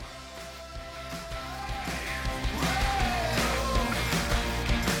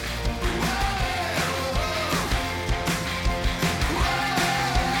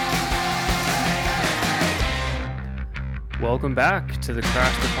Welcome back to the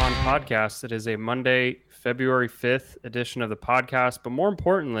Crash the Pond podcast. It is a Monday, February 5th edition of the podcast, but more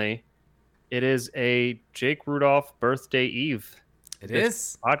importantly, it is a Jake Rudolph birthday eve. It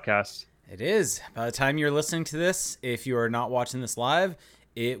is. Podcast. It is. By the time you're listening to this, if you are not watching this live,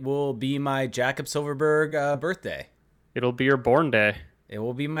 it will be my Jakob Silverberg birthday. It'll be your born day. It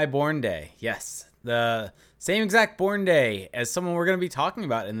will be my born day. Yes. The same exact born day as someone we're going to be talking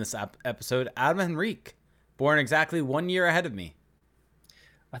about in this episode, Adam Henrique. Born exactly 1 year ahead of me.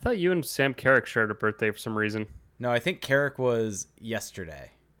 I thought you and Sam Carrick shared a birthday for some reason. No, I think Carrick was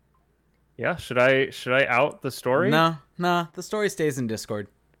yesterday. Yeah, should I out the story? No, the story stays in Discord.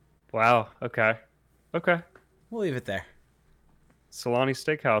 Wow, okay. We'll leave it there. Solani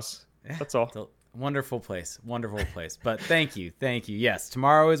Steakhouse. Yeah, that's all. It's a wonderful place. But thank you. Yes,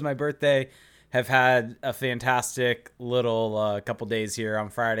 tomorrow is my birthday. Have had a fantastic little couple days here.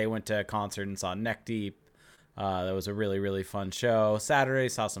 On Friday, went to a concert and saw Neck Deep. That was a really, really fun show. Saturday,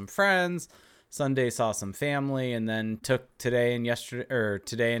 saw some friends. Sunday, saw some family, and then took today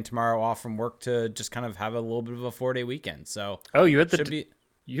and tomorrow off from work to just kind of have a little bit of a 4-day weekend. So, you have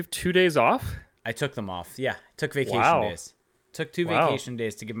 2 days off? I took them off. Yeah, took vacation days. Took two vacation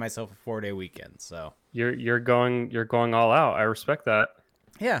days to give myself a 4-day weekend. So you're going all out. I respect that.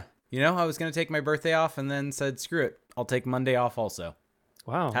 Yeah, I was gonna take my birthday off, and then said, "Screw it, I'll take Monday off also."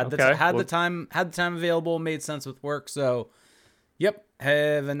 Wow. Had the time available, made sense with work. So, yep,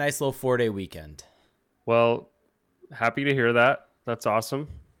 have a nice little 4-day weekend. Well, happy to hear that. That's awesome.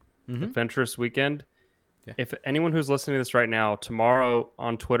 Mm-hmm. Adventurous weekend. Yeah. If anyone who's listening to this right now, tomorrow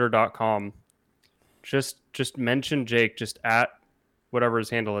on twitter.com, just mention Jake, just at whatever his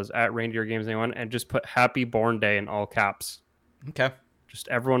handle is, at Reindeer Games 81, and just put Happy Born Day in all caps. Okay. Just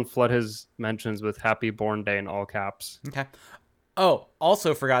everyone flood his mentions with Happy Born Day in all caps. Okay. Oh,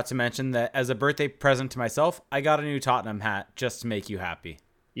 also forgot to mention that as a birthday present to myself, I got a new Tottenham hat just to make you happy.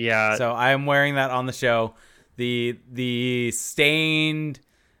 Yeah. So I am wearing that on the show. The stained,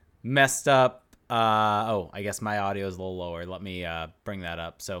 messed up. I guess my audio is a little lower. Let me bring that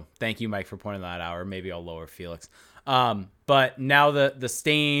up. So thank you, Mike, for pointing that out. Or maybe I'll lower Felix. But now the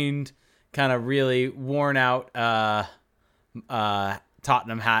stained, kind of really worn out Tottenham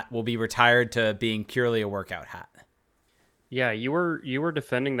hat will be retired to being purely a workout hat. Yeah, you were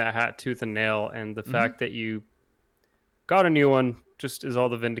defending that hat tooth and nail, and the fact that you got a new one just is all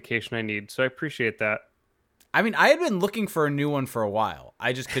the vindication I need. So I appreciate that. I mean, I had been looking for a new one for a while.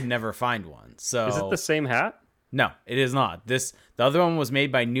 I just could never find one. So is it the same hat? No, it is not. The other one was made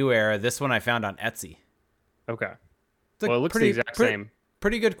by New Era. This one I found on Etsy. Okay. Well, it looks the exact same.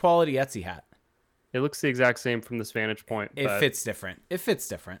 Pretty good quality Etsy hat. It looks the exact same from this vantage point. It fits different.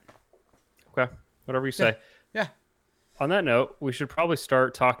 Okay. Whatever you say. Yeah. On that note, we should probably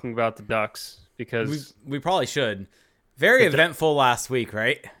start talking about the Ducks because we probably should. Very eventful last week,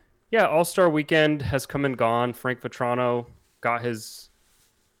 right? Yeah, All-Star Weekend has come and gone. Frank Vatrano got his,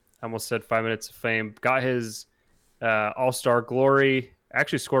 I almost said 5 minutes of fame, got his All-Star glory.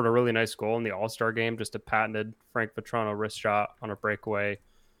 Actually scored a really nice goal in the All-Star game, just a patented Frank Vatrano wrist shot on a breakaway.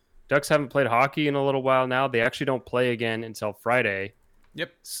 Ducks haven't played hockey in a little while now. They actually don't play again until Friday.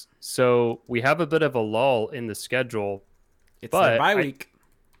 Yep. So we have a bit of a lull in the schedule. It's their bye week.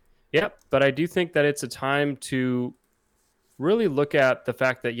 Yep, but I do think that it's a time to really look at the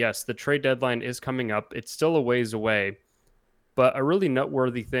fact that, yes, the trade deadline is coming up. It's still a ways away. But a really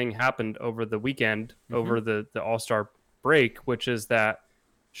noteworthy thing happened over the weekend, over the All-Star break, which is that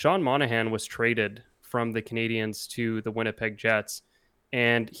Sean Monahan was traded from the Canadiens to the Winnipeg Jets.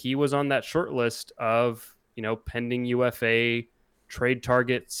 And he was on that short list of, pending UFA trade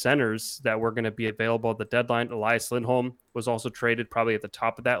target centers that were going to be available at the deadline. Elias Lindholm was also traded, probably at the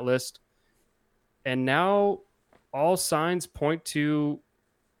top of that list. And now all signs point to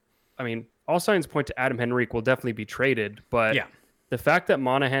Adam Henrique will definitely be traded. But the fact that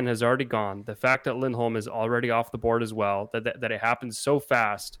Monahan has already gone, the fact that Lindholm is already off the board as well, that it happened so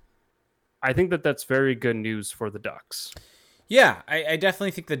fast, I think that's very good news for the Ducks. Yeah, I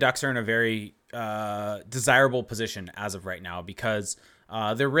definitely think the Ducks are in a very desirable position as of right now because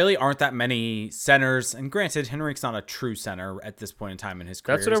there really aren't that many centers. And granted, Henrique's not a true center at this point in time in his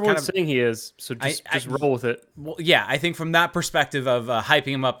career. That's what everyone's saying he is, so just roll with it. Well, yeah, I think from that perspective of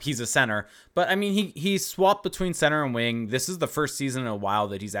hyping him up, he's a center. But, I mean, he swapped between center and wing. This is the first season in a while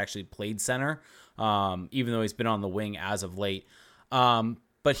that he's actually played center, even though he's been on the wing as of late.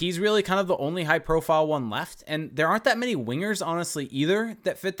 But he's really kind of the only high-profile one left. And there aren't that many wingers, honestly, either,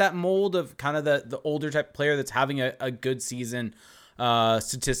 that fit that mold of kind of the older type player that's having a good season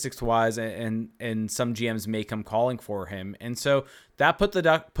statistics-wise, and some GMs may come calling for him. And so that puts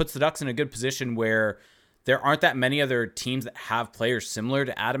the Ducks in a good position where there aren't that many other teams that have players similar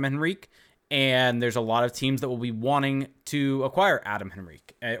to Adam Henrique. And there's a lot of teams that will be wanting to acquire Adam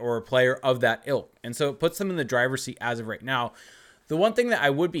Henrique or a player of that ilk. And so it puts them in the driver's seat as of right now. The one thing that I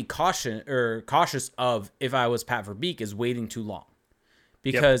would be cautious of if I was Pat Verbeek is waiting too long.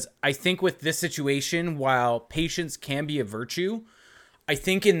 Because I think with this situation, while patience can be a virtue, I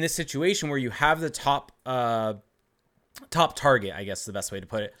think in this situation where you have the top target, I guess is the best way to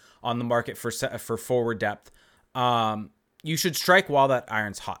put it, on the market for forward depth, you should strike while that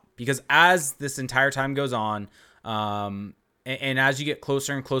iron's hot, because as this entire time goes on, and as you get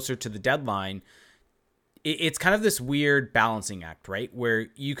closer and closer to the deadline, it's kind of this weird balancing act, right? Where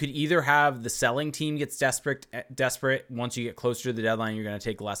you could either have the selling team gets desperate once you get closer to the deadline, you're going to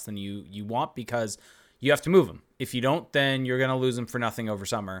take less than you want because you have to move them. If you don't, then you're going to lose them for nothing over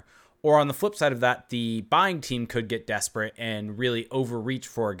summer. Or on the flip side of that, the buying team could get desperate and really overreach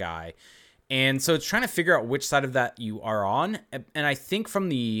for a guy. And so it's trying to figure out which side of that you are on. And I think from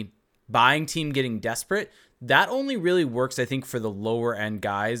the buying team getting desperate, that only really works, I think, for the lower end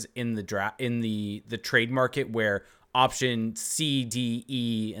guys in the draft, in the trade market, where option C, D,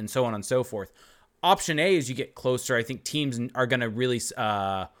 E, and so on and so forth. Option A, as you get closer, I think teams are going to really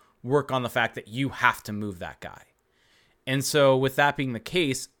work on the fact that you have to move that guy. And so with that being the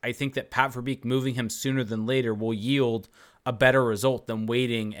case, I think that Pat Verbeek moving him sooner than later will yield a better result than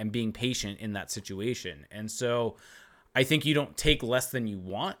waiting and being patient in that situation. And so I think you don't take less than you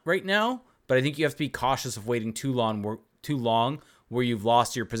want right now, but I think you have to be cautious of waiting too long where you've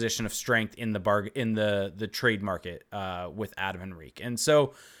lost your position of strength in the trade market with Adam Henrique. And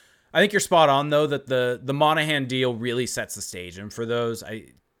so I think you're spot on, though, that the Monahan deal really sets the stage. And for those, I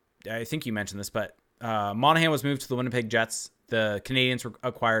think you mentioned this, but Monahan was moved to the Winnipeg Jets. The Canadians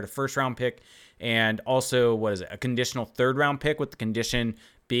acquired a first-round pick and also, a conditional third-round pick, with the condition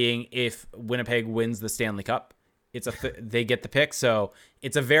being if Winnipeg wins the Stanley Cup, they get the pick. So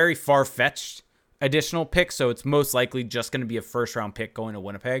it's a very far-fetched additional pick, so it's most likely just going to be a first-round pick going to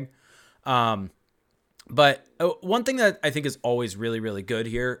Winnipeg. But one thing that I think is always really, really good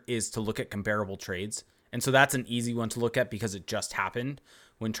here is to look at comparable trades. And so that's an easy one to look at because it just happened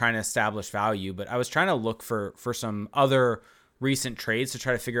when trying to establish value. But I was trying to look for some other recent trades to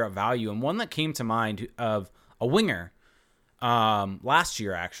try to figure out value. And one that came to mind of a winger last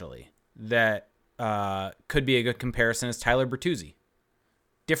year, actually, that could be a good comparison is Tyler Bertuzzi.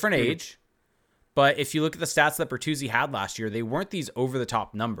 Different age, but if you look at the stats that Bertuzzi had last year, they weren't these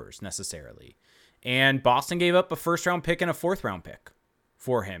over-the-top numbers necessarily. And Boston gave up a first-round pick and a fourth-round pick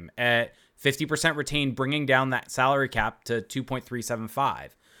for him at 50% retained, bringing down that salary cap to 2.375,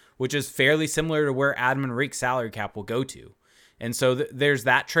 which is fairly similar to where Adam Henrique's salary cap will go to. And so there's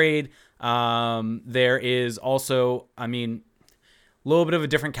that trade. There is also, a little bit of a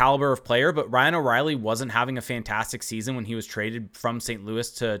different caliber of player, but Ryan O'Reilly wasn't having a fantastic season when he was traded from St. Louis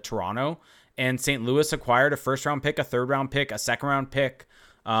to Toronto. And St. Louis acquired a first-round pick, a third-round pick, a second-round pick,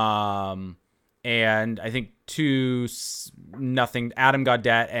 and I think 2-0 Adam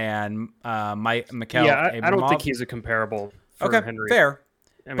Gaudette and Mikel. Yeah, I don't think he's a comparable for Henry. Fair.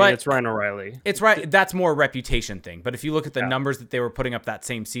 It's Ryan O'Reilly. It's right. That's more a reputation thing. But if you look at the numbers that they were putting up that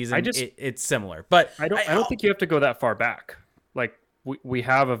same season, it's similar. But I don't think you have to go that far back. Like we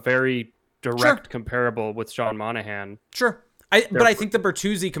have a very direct comparable with Sean Monahan. Sure. But I think the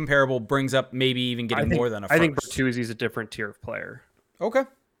Bertuzzi comparable brings up maybe even getting more than a first. I think Bertuzzi's a different tier of player. Okay.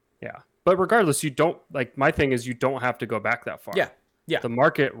 Yeah. But regardless, you don't, my thing is you don't have to go back that far. Yeah. The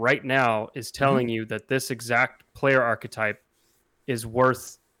market right now is telling you that this exact player archetype is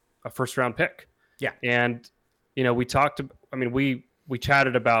worth a first round pick. Yeah. And, we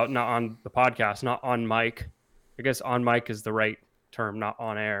chatted about, not on the podcast, not on mic. I guess on mic is the right term, not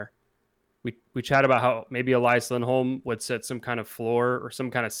on air. We chat about how maybe Elias Lindholm would set some kind of floor or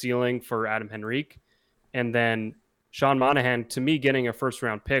some kind of ceiling for Adam Henrique. And then Sean Monahan, to me, getting a first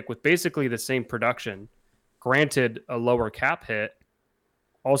round pick with basically the same production, granted a lower cap hit,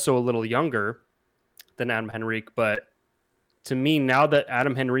 also a little younger than Adam Henrique. But to me, now that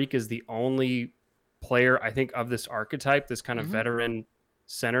Adam Henrique is the only player, I think, of this archetype, this kind of veteran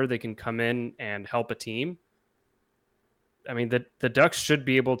center that can come in and help a team, the Ducks should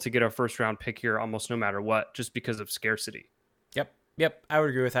be able to get a first round pick here almost no matter what, just because of scarcity. Yep, I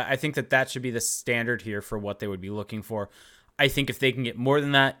would agree with that. I think that should be the standard here for what they would be looking for. I think if they can get more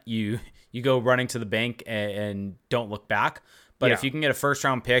than that, you go running to the bank and don't look back. But if you can get a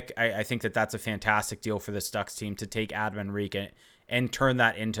first-round pick, I think that's a fantastic deal for this Ducks team to take Adam Henrique and turn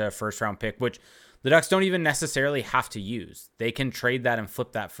that into a first-round pick, which the Ducks don't even necessarily have to use. They can trade that and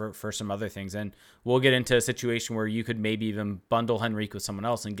flip that for some other things. And we'll get into a situation where you could maybe even bundle Henrique with someone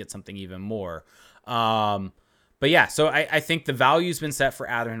else and get something even more. But yeah, so I think the value's been set for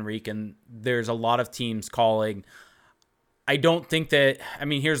Adam Henrique, and there's a lot of teams calling. I don't think that, I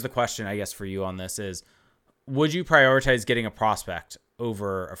mean, here's the question, I guess, for you on this is, would you prioritize getting a prospect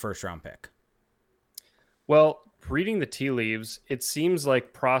over a first round pick? Well, reading the tea leaves, it seems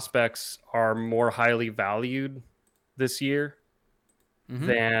like prospects are more highly valued this year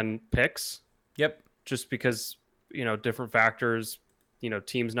than picks. Yep. Just because, different factors,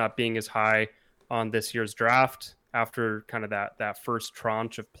 teams not being as high on this year's draft after kind of that first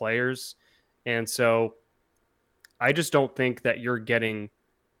tranche of players. And so I just don't think that you're getting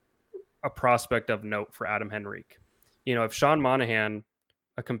a prospect of note for Adam Henrique. If Sean Monahan,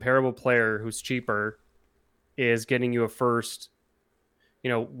 a comparable player who's cheaper, is getting you a first,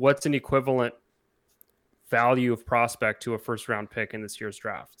 what's an equivalent value of prospect to a first round pick in this year's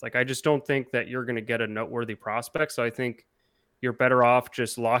draft? Like, I just don't think that you're going to get a noteworthy prospect. So I think you're better off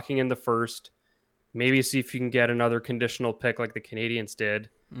just locking in the first, maybe see if you can get another conditional pick like the Canadians did.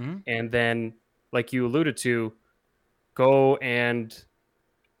 And then, like you alluded to, go and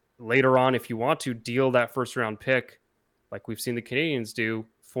later on, if you want to, deal that first round pick, like we've seen the Canadians do,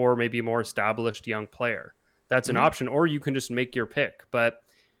 for maybe a more established young player. That's an option, or you can just make your pick. But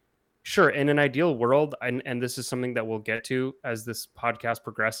sure, in an ideal world, and this is something that we'll get to as this podcast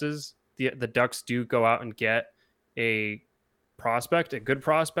progresses, the Ducks do go out and get a good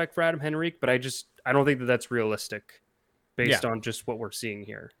prospect for Adam Henrique, but I don't think that that's realistic based on just what we're seeing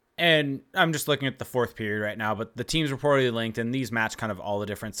here. And I'm just looking at the fourth period right now, but the teams reportedly linked, and these match kind of all the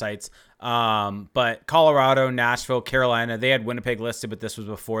different sites. But Colorado, Nashville, Carolina, they had Winnipeg listed, but this was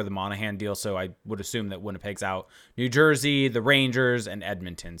before the Monahan deal, so I would assume that Winnipeg's out. New Jersey, the Rangers, and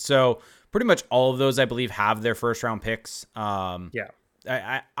Edmonton. So pretty much all of those, I believe, have their first round picks.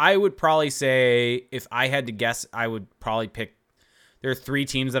 I would probably say, if I had to guess, I would probably pick, there are three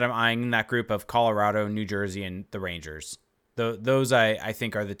teams that I'm eyeing in that group of Colorado, New Jersey, and the Rangers. Those I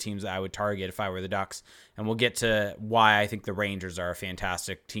think are the teams that I would target if I were the Ducks, and we'll get to why I think the Rangers are a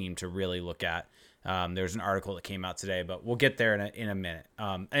fantastic team to really look at. There's an article that came out today, but we'll get there in a minute.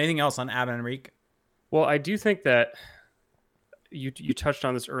 Anything else on Adam Henrique? Well, I do think that you touched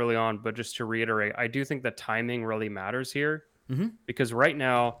on this early on, but just to reiterate, I do think that timing really matters here, because right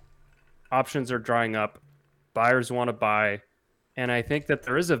now options are drying up, buyers want to buy. And I think that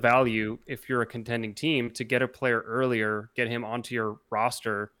there is a value, if you're a contending team, to get a player earlier, get him onto your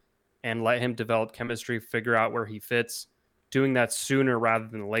roster, and let him develop chemistry, figure out where he fits, doing that sooner rather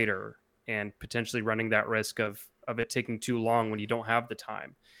than later, and potentially running that risk of it taking too long when you don't have the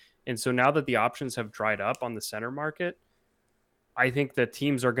time. And so now that the options have dried up on the center market, I think that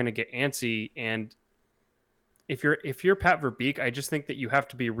teams are going to get antsy. And if you're Pat Verbeek, I just think that you have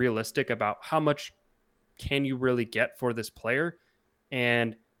to be realistic about how much can you really get for this player,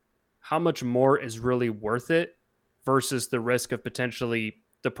 and how much more is really worth it versus the risk of potentially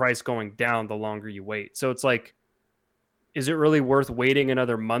the price going down the longer you wait. So it's like, is it really worth waiting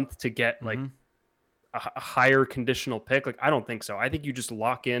another month to get like a higher conditional pick? Like, I don't think so. I think you just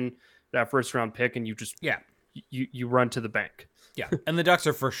lock in that first round pick and you just, you run to the bank. Yeah. And the Ducks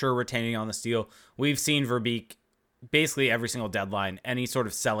are for sure retaining on this deal. We've seen Verbeek basically every single deadline, any sort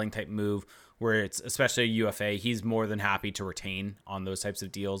of selling type move where it's especially a UFA, he's more than happy to retain on those types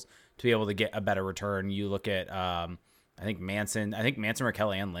of deals to be able to get a better return. You look at, I think Manson,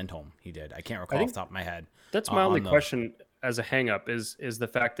 Raquel, and Lindholm, he did. I can't recall off the top of my head. That's my only question as a hang up is the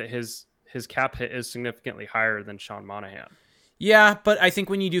fact that his cap hit is significantly higher than Sean Monahan. Yeah, but I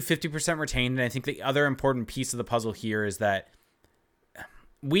think when you do 50% retained, and I think the other important piece of the puzzle here is that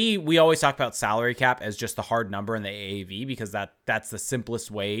we always talk about salary cap as just the hard number in the AAV, because that's the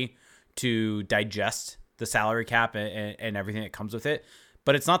simplest way to digest the salary cap and everything that comes with it.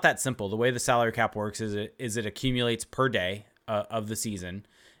 But it's not that simple. The way the salary cap works is it accumulates per day of the season.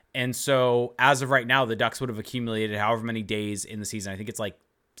 And so as of right now, the Ducks would have accumulated however many days in the season. I think it's like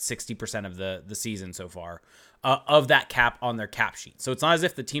 60% of the season so far of that cap on their cap sheet. So it's not as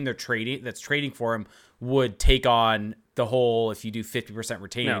if the team that's trading for him would take on the whole, if you do 50%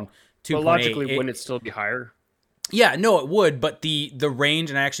 retaining, 2.8. But logically, wouldn't it still be higher? Yeah, no, it would, but the range,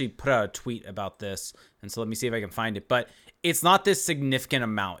 and I actually put out a tweet about this, and so let me see if I can find it, but it's not this significant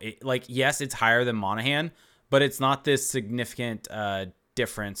amount. Yes, it's higher than Monahan, but it's not this significant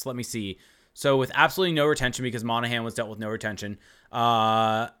difference. Let me see. So with absolutely no retention, because Monahan was dealt with no retention,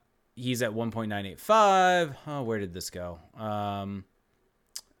 he's at 1.985. Oh, where did this go?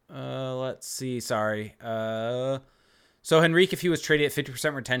 Let's see. Sorry. So Henrique, if he was traded at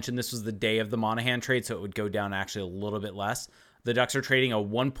 50% retention, this was the day of the Monahan trade, so it would go down actually a little bit less. The Ducks are trading a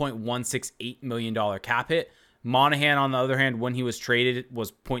 $1.168 million cap hit. Monahan, on the other hand, when he was traded,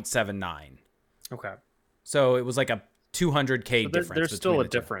 was 0.79. Okay. So it was like a 200K so difference. There's still a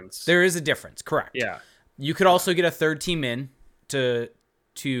difference. There is a difference, correct. Yeah. You could also get a third team in to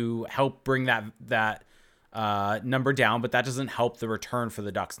help bring that number down, but that doesn't help the return for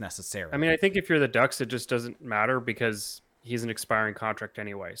the Ducks necessarily. I mean, I think if you're the Ducks, it just doesn't matter because he's an expiring contract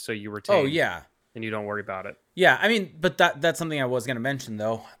anyway. So you retain. Oh, yeah. And you don't worry about it. Yeah, I mean, but that's something I was going to mention,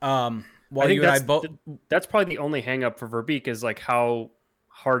 though. While you and I both... That's probably the only hang-up for Verbeek is, like, how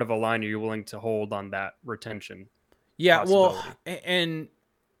hard of a line are you willing to hold on that retention? Yeah, well, and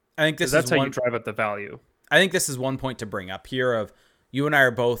I think that's how you drive up the value. I think this is one point to bring up here of you and I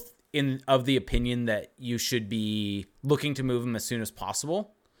are both of the opinion that you should be looking to move him as soon as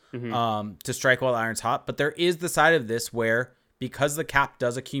possible to strike while the iron's hot. But there is the side of this where, because the cap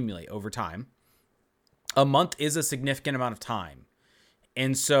does accumulate over time, a month is a significant amount of time.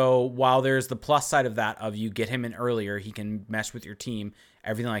 And so while there's the plus side of that, of you get him in earlier, he can mesh with your team,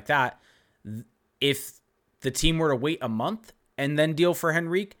 everything like that. If the team were to wait a month and then deal for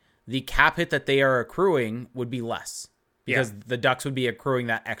Henrique, the cap hit that they are accruing would be less because the Ducks would be accruing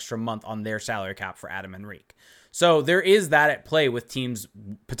that extra month on their salary cap for Adam Henrique. So there is that at play with teams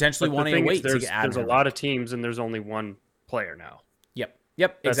potentially wanting to wait to get Adam. There's a lot of teams and there's only one player now.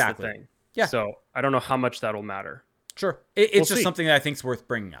 Yep, That's exactly. The thing. Yeah. So I don't know how much that'll matter. Sure. It's just something that I think is worth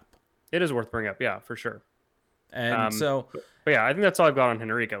bringing up. It is worth bringing up, yeah, for sure. And but yeah, I think that's all I've got on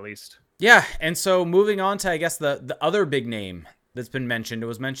Henrique at least. Yeah, and so moving on to, I guess, the other big name that's been mentioned, it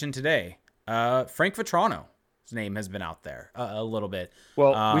was mentioned today. Frank Vatrano. His name has been out there a little bit.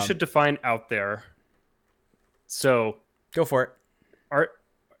 Well, we should define out there. So go for it.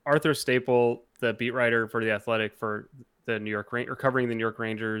 Arthur Staple, the beat writer for The Athletic for the New York covering the New York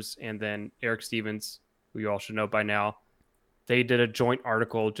Rangers, and then Eric Stevens, who you all should know by now, they did a joint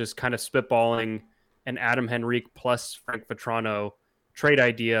article just kind of spitballing an Adam Henrique plus Frank Vatrano trade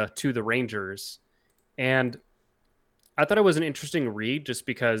idea to the Rangers. And I thought it was an interesting read just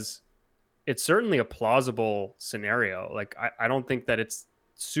because it's certainly a plausible scenario. Like, I don't think that it's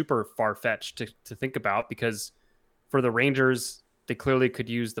super far-fetched to think about, because for the Rangers, they clearly could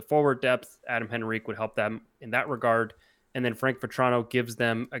use the forward depth. Adam Henrique would help them in that regard. And then Frank Vatrano gives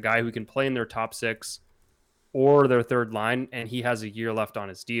them a guy who can play in their top six or their third line, and he has a year left on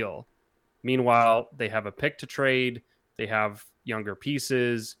his deal. Meanwhile, they have a pick to trade. They have younger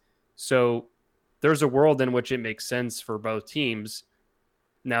pieces. So there's a world in which it makes sense for both teams.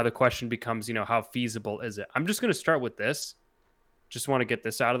 Now the question becomes, how feasible is it? I'm just going to start with this. Just want to get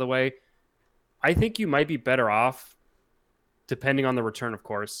this out of the way. I think you might be better off, depending on the return, of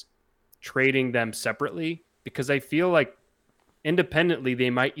course, trading them separately, because I feel like independently they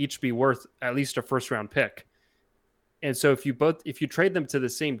might each be worth at least a first round pick. And so if you trade them to the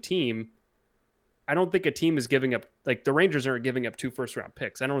same team, I don't think a team is giving up, like the Rangers aren't giving up 2 first round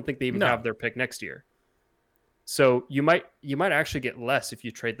picks. I don't think they even have their pick next year. So you might actually get less if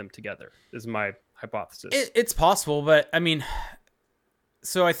you trade them together, is my hypothesis. It's possible, but I mean,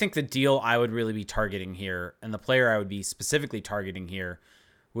 so I think the deal I would really be targeting here, and the player I would be specifically targeting here,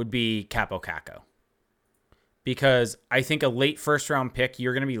 would be Kakko. Because I think a late first round pick,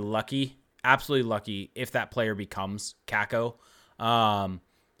 you're going to be lucky, absolutely lucky, if that player becomes Kakko.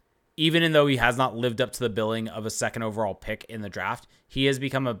 Even though he has not lived up to the billing of a second overall pick in the draft, he has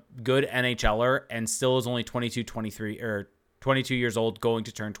become a good NHLer and still is only 22 years old, going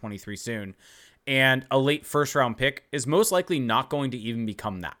to turn 23 soon. And a late first round pick is most likely not going to even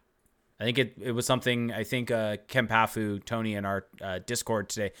become that. I think it was something, Ken Pafu, Tony, in our Discord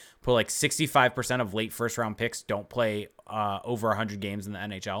today, put like 65% of late first round picks don't play over 100 games in the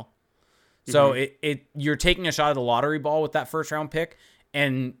NHL. So you're taking a shot at the lottery ball with that first round pick,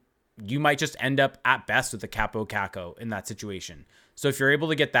 and you might just end up at best with a Kakko in that situation. So if you're able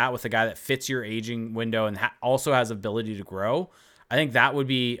to get that with a guy that fits your aging window and also has ability to grow, I think that would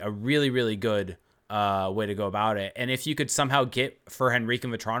be a really, really good way to go about it. And if you could somehow get for Henrique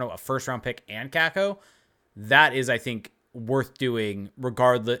and Vatrano a first round pick and Kakko, that is, I think, worth doing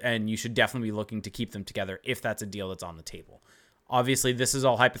regardless. And you should definitely be looking to keep them together if that's a deal that's on the table. Obviously, this is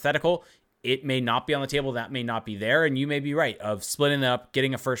all hypothetical. It may not be on the table. That may not be there. And you may be right of splitting them up,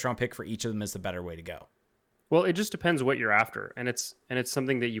 getting a first round pick for each of them is the better way to go. Well, it just depends what you're after. And it's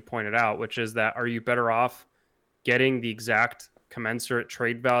something that you pointed out, which is that, are you better off getting the exact commensurate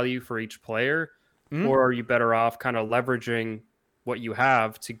trade value for each player? Or are you better off kind of leveraging what you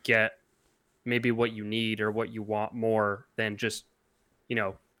have to get maybe what you need or what you want more than just,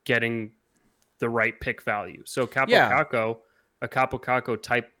 getting the right pick value. So Yeah. Kakko, a Kakko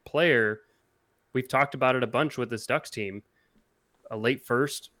type player, we've talked about it a bunch with this Ducks team. A late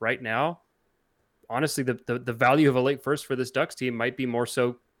first right now, honestly, the value of a late first for this Ducks team might be more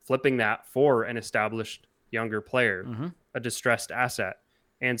so flipping that for an established younger player, Mm-hmm. a distressed asset.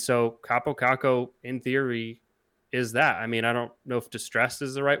 And so Kakko, in theory, is that. I mean, I don't know if distressed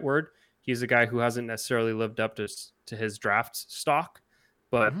is the right word. He's a guy who hasn't necessarily lived up to his draft stock,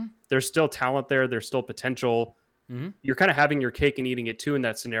 but Mm-hmm. there's still talent there. There's still potential. Mm-hmm. You're kind of having your cake and eating it too in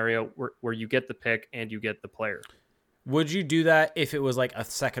that scenario where you get the pick and you get the player. Would you do that if it was like a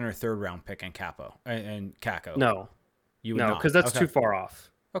second or third round pick in Kakko? No, You would no, not. because that's Okay. too far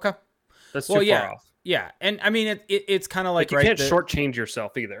off. Okay. That's Well, too yeah. far off. Yeah. And I mean, it's kind of Like you can't shortchange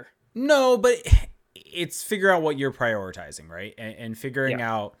yourself either. No, but it's figure out what you're prioritizing, right? And figuring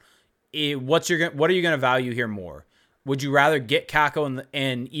out what are you going to value here more? Would you rather get Kakko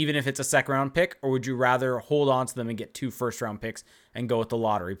and even if it's a second round pick, or would you rather hold on to them and get 2 first round picks and go with the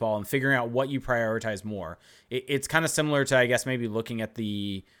lottery ball, and figuring out what you prioritize more? It's kind of similar to, I guess, maybe looking at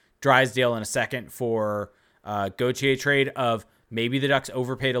the Drysdale in a second for Gauthier trade of maybe the Ducks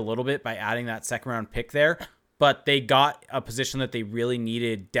overpaid a little bit by adding that second round pick there, but they got a position that they really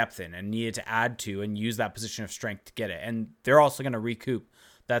needed depth in and needed to add to and use that position of strength to get it. And they're also going to recoup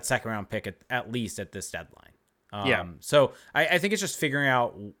that second round pick at least at this deadline. So I think it's just figuring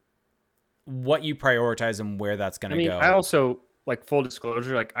out what you prioritize and where that's going to go. I also, like, full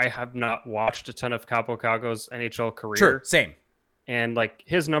disclosure, like, I have not watched a ton of Kakko's NHL career. Sure, same. And like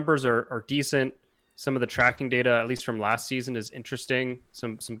his numbers are decent. Some of the tracking data, at least from last season, is interesting.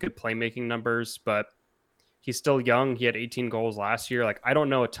 Some good playmaking numbers, but he's still young. He had 18 goals last year. Like, I don't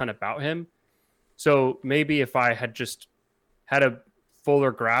know a ton about him. So maybe if I had just had a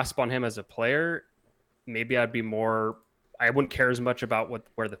fuller grasp on him as a player, maybe I wouldn't care as much about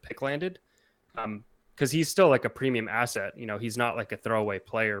where the pick landed. Because he's still like a premium asset. You know, he's not like a throwaway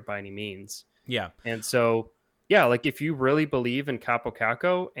player by any means. Yeah. And so, yeah, like if you really believe in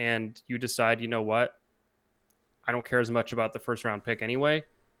Kakko and you decide, you know what, I don't care as much about the first round pick anyway,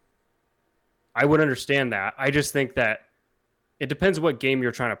 I would understand that. I just think that it depends what game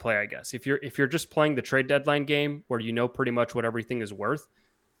you're trying to play, I guess. If you're just playing the trade deadline game where you know pretty much what everything is worth,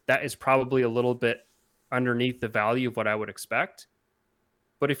 that is probably a little bit underneath the value of what I would expect.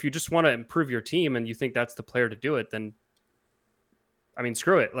 But if you just want to improve your team and you think that's the player to do it, then I mean,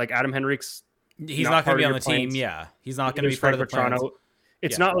 screw it. Like Adam Henrique's he's not going to be on the team. Yeah. He's not going to be part of the plans.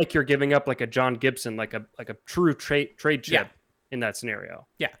 It's not like you're giving up like a John Gibson, like a true trade chip in that scenario.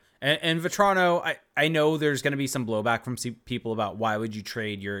 Yeah. And Vatrano, I know there's going to be some blowback from people about why would you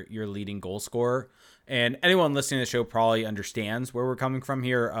trade your leading goal scorer. And anyone listening to the show probably understands where we're coming from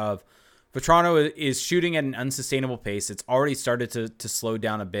here of Vatrano is shooting at an unsustainable pace. It's already started to slow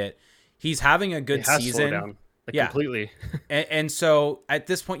down a bit. He's having a good season. Slowed down, completely. and so at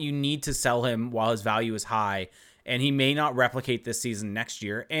this point, you need to sell him while his value is high, and he may not replicate this season next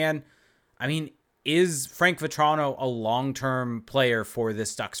year. And I mean, is Frank Vatrano a long-term player for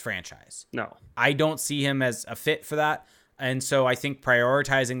this Ducks franchise? No. I don't see him as a fit for that. And so I think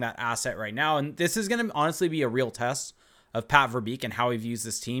prioritizing that asset right now, and this is going to honestly be a real test of Pat Verbeek and how he views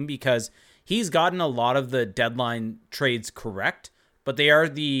this team, because he's gotten a lot of the deadline trades correct, but they are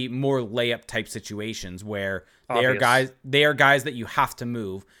the more layup type situations where they are guys that you have to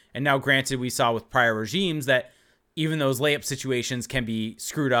move. And now, granted, we saw with prior regimes that even those layup situations can be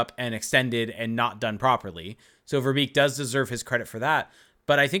screwed up and extended and not done properly. So Verbeek does deserve his credit for that.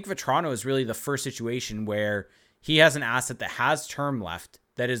 But I think Vatrano is really the first situation where he has an asset that has term left,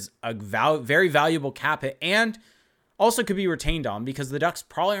 that is a very valuable cap hit, and also could be retained on, because the Ducks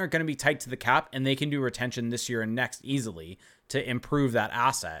probably aren't going to be tight to the cap, and they can do retention this year and next easily to improve that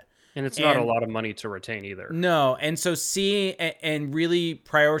asset. And it's not a lot of money to retain either. No. And so seeing and really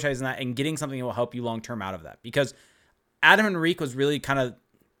prioritizing that and getting something that will help you long-term out of that. Because Adam Henrique was really kind of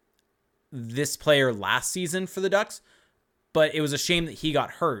this player last season for the Ducks, but it was a shame that he got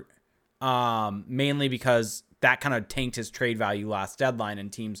hurt, mainly because that kind of tanked his trade value last deadline,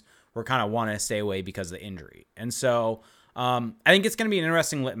 and teams were kind of wanting to stay away because of the injury. And so I think it's going to be an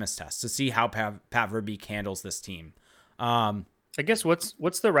interesting litmus test to see how Pat Verbeek handles this team. I guess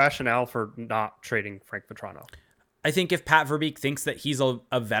what's the rationale for not trading Frank Vatrano? I think if Pat Verbeek thinks that he's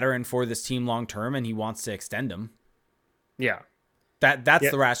a veteran for this team long term and he wants to extend him,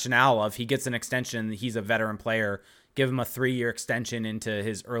 that's the rationale of he gets an extension. He's a veteran player. Give him a 3-year extension into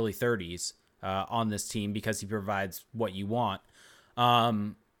his early 30s on this team because he provides what you want.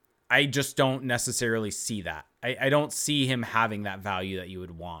 I just don't necessarily see that. I don't see him having that value that you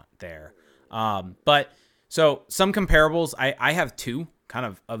would want there. But so some comparables, I have two kind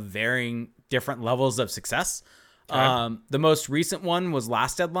of varying different levels of success. Okay. The most recent one was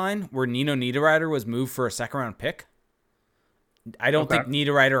last deadline, where Nino Niederreiter was moved for a second-round pick. I don't think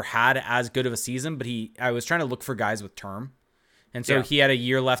Niederreiter had as good of a season, but I was trying to look for guys with term. And so he had a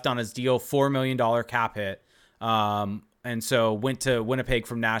year left on his deal, $4 million cap hit. And so went to Winnipeg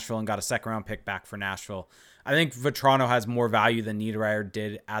from Nashville and got a second-round pick back for Nashville. I think Vatrano has more value than Niederreiter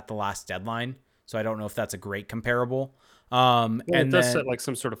did at the last deadline. So I don't know if that's a great comparable. Well, and it does then, set like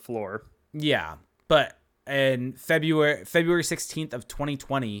some sort of floor. Yeah. But in February 16th of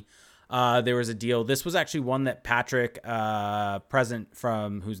 2020, there was a deal. This was actually one that Patrick, present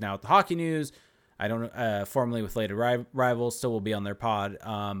from who's now at the Hockey News, I don't know, formerly with Later Rivals, still will be on their pod,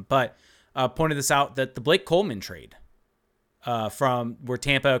 but pointed this out, that the Blake Coleman trade, from where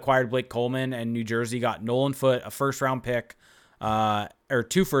Tampa acquired Blake Coleman and New Jersey got Nolan Foote, a first-round pick, or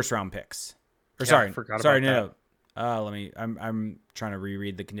 2 first-round picks. Or no. I'm trying to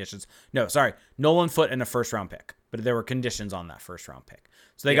reread the conditions. No, sorry. Nolan Foote and a first-round pick, but there were conditions on that first-round pick.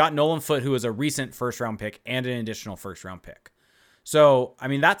 So they got Nolan Foote, who was a recent first-round pick, and an additional first-round pick. So, I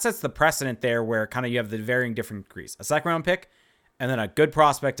mean, that sets the precedent there, where kind of you have the varying different degrees. A second-round pick, and then a good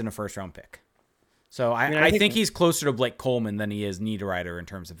prospect and a first-round pick. So I think he's closer to Blake Coleman than he is Niederreiter in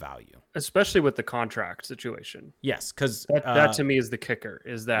terms of value. Especially with the contract situation. Yes, because that to me is the kicker,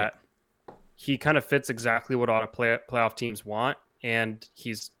 is that he kind of fits exactly what all playoff teams want, and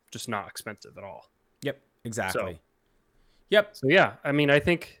he's just not expensive at all. Yep, exactly. So yeah, I mean, I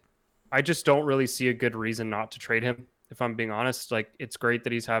think I just don't really see a good reason not to trade him, if I'm being honest. Like, it's great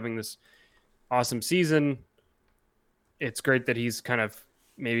that he's having this awesome season. It's great that he's kind of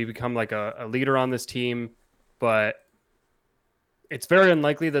maybe become like a leader on this team, but it's very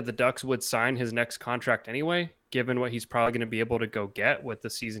unlikely that the Ducks would sign his next contract anyway, given what he's probably going to be able to go get with the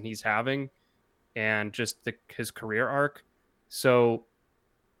season he's having and just his career arc. So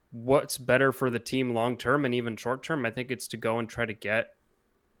what's better for the team long-term and even short-term? I think it's to go and try to get,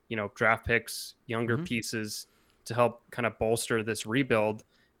 draft picks, younger pieces to help kind of bolster this rebuild.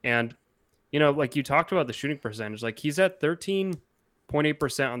 And, like you talked about the shooting percentage, like he's at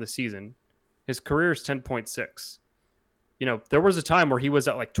 13.8% on the season. His career is 10.6. There was a time where he was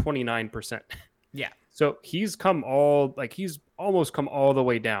at like 29%. Yeah. So he's almost come all the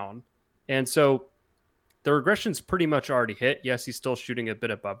way down. And so the regression's pretty much already hit. Yes, he's still shooting a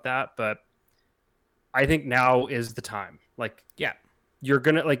bit above that, but I think now is the time. Like, yeah, you're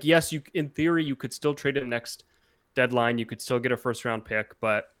going to yes, in theory, you could still trade him next deadline. You could still get a first round pick,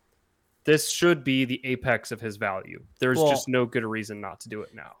 but this should be the apex of his value. There's just no good reason not to do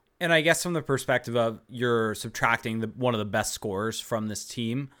it now. And I guess from the perspective of you're subtracting one of the best scorers from this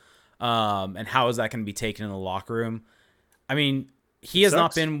team, and how is that going to be taken in the locker room? I mean, he has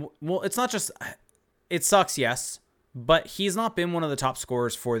not been, it's not just, it sucks, yes, but he's not been one of the top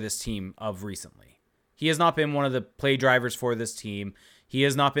scorers for this team of recently. He has not been one of the play drivers for this team. He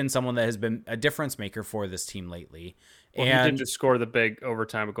has not been someone that has been a difference maker for this team lately. Well, he did just score the big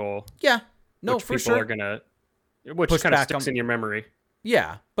overtime goal. Yeah, no, for sure. Are gonna, which kind of sticks in your memory.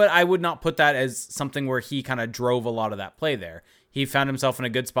 Yeah, but I would not put that as something where he kind of drove a lot of that play there. He found himself in a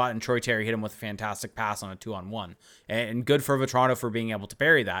good spot, and Troy Terry hit him with a fantastic pass on a 2-on-1. And good for Vatrano for being able to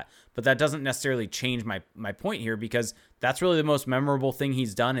bury that. But that doesn't necessarily change my point here, because that's really the most memorable thing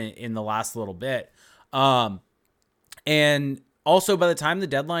he's done in the last little bit. And also, by the time the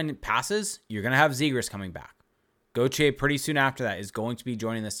deadline passes, you're going to have Zegras coming back. Gauthier pretty soon after that is going to be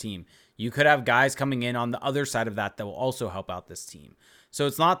joining this team. You could have guys coming in on the other side of that will also help out this team. So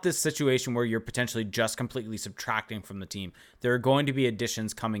it's not this situation where you're potentially just completely subtracting from the team. There are going to be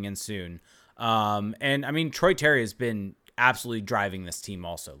additions coming in soon. And I mean, Troy Terry has been absolutely driving this team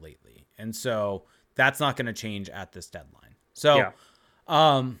also lately. And so that's not going to change at this deadline. So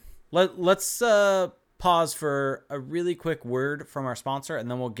let's pause for a really quick word from our sponsor, and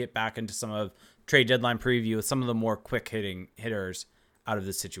then we'll get back into some of trade deadline preview with some of the more quick hitters out of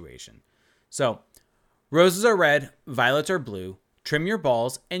this situation. So, roses are red, violets are blue. Trim your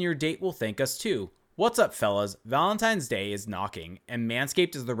balls, and your date will thank us too. What's up, fellas? Valentine's Day is knocking, and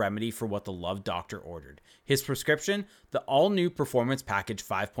Manscaped is the remedy for what the Love Doctor ordered. His prescription, the all-new Performance Package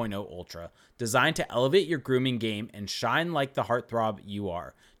 5.0 Ultra, designed to elevate your grooming game and shine like the heartthrob you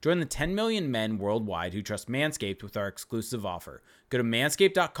are. Join the 10 million men worldwide who trust Manscaped with our exclusive offer. Go to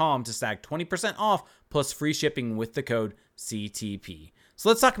manscaped.com to snag 20% off plus free shipping with the code CTP. So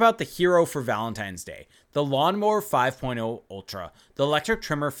let's talk about the hero for Valentine's Day, the Lawnmower 5.0 Ultra. The electric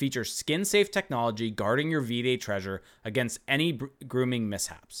trimmer features skin-safe technology guarding your V-Day treasure against any grooming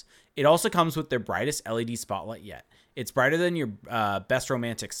mishaps. It also comes with their brightest LED spotlight yet. It's brighter than your best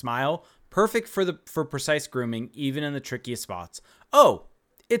romantic smile, perfect for precise grooming, even in the trickiest spots. Oh,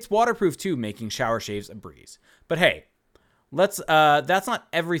 It's waterproof too, making shower shaves a breeze. But hey, that's not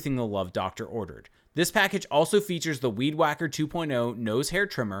everything the Love Doctor ordered. This package also features the Weed Whacker 2.0 nose hair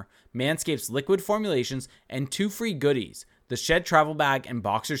trimmer, Manscaped's liquid formulations, and 2 free goodies, the Shed Travel Bag and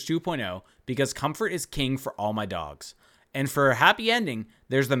Boxers 2.0, because comfort is king for all my dogs. And for a happy ending,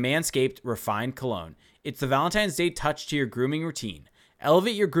 there's the Manscaped Refined Cologne. It's the Valentine's Day touch to your grooming routine.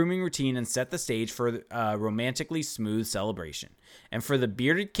 Elevate your grooming routine and set the stage for a romantically smooth celebration. And for the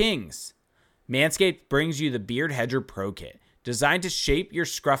bearded kings, Manscaped brings you the Beard Hedger Pro Kit. Designed to shape your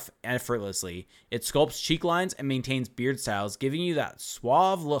scruff effortlessly, it sculpts cheek lines and maintains beard styles, giving you that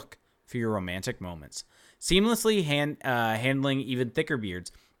suave look for your romantic moments. Seamlessly handling even thicker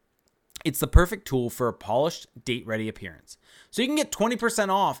beards, it's the perfect tool for a polished, date-ready appearance. So you can get 20%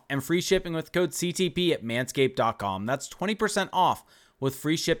 off and free shipping with code CTP at manscaped.com. That's 20% off with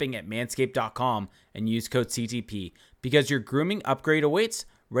free shipping at manscaped.com and use code CTP because your grooming upgrade awaits,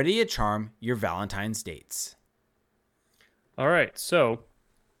 ready to charm your Valentine's dates. All right, so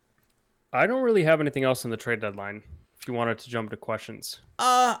I don't really have anything else on the trade deadline. If you wanted to jump to questions,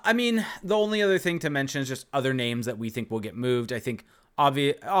 I mean, the only other thing to mention is just other names that we think will get moved. I think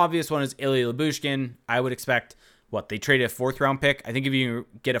obvious one is Ilya Lyubushkin. I would expect they traded a 4th round pick. I think if you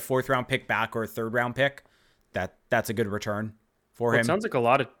get a 4th round pick back or a 3rd round pick, that's a good return for him. It sounds like a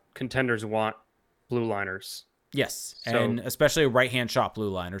lot of contenders want blue liners. Yes, and especially a right-hand shot blue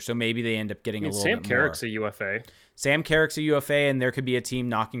liner. So maybe they end up getting a little bit more. Sam Carrick's a UFA. Sam Carrick's a UFA, and there could be a team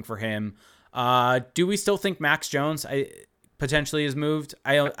knocking for him. Do we still think Max Jones potentially is moved?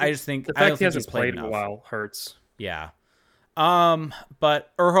 I just think the fact he hasn't played in a while hurts. Yeah.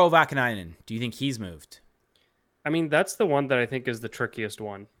 But Urho Vakanainen, do you think he's moved? I mean, that's the one that I think is the trickiest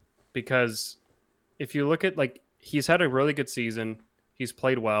one, because if you look at he's had a really good season, he's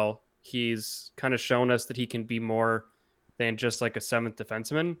played well. He's kind of shown us that he can be more than just like a 7th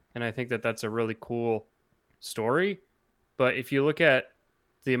defenseman. And I think that that's a really cool story. But if you look at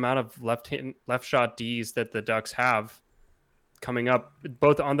the amount of left shot Ds that the Ducks have coming up,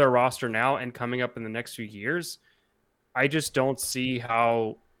 both on their roster now and coming up in the next few years, I just don't see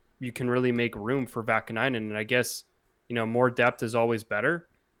how you can really make room for Vakanainen. And I guess, more depth is always better.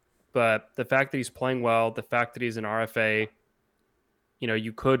 But the fact that he's playing well, the fact that he's an RFA,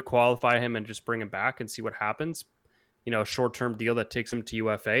 you could qualify him and just bring him back and see what happens. A short-term deal that takes him to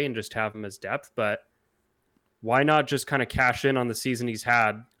UFA and just have him as depth. But why not just kind of cash in on the season he's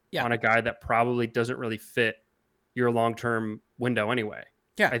had on a guy that probably doesn't really fit your long-term window anyway?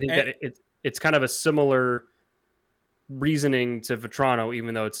 Yeah, I think that it's kind of a similar reasoning to Vatrano,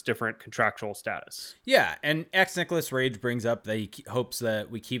 even though it's different contractual status. Yeah, and Nicholas Rage brings up that he hopes that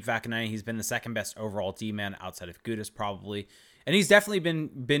we keep Vakanainen. He's been the 2nd best overall D-man outside of Gudas probably. And he's definitely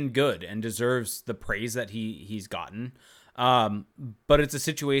been good and deserves the praise that he's gotten. But it's a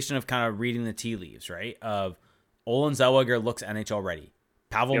situation of kind of reading the tea leaves, right? Of Olen Zellweger looks NHL ready.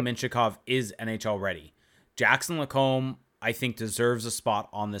 Pavel Minchikov is NHL ready. Jackson Lacombe, I think, deserves a spot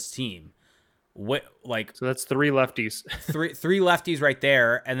on this team. So that's 3 lefties. three lefties right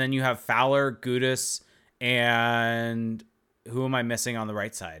there. And then you have Fowler, Gudas, and who am I missing on the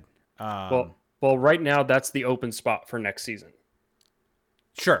right side? Well, right now that's the open spot for next season.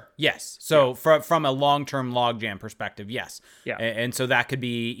 Sure. Yes. So from a long-term logjam perspective, yes. Yeah. And so that could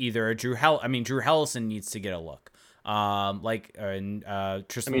be either a Drew Hellison needs to get a look. Tristan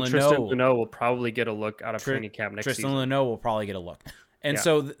Luneau will probably get a look out of training camp next season. Tristan Luneau will probably get a look. And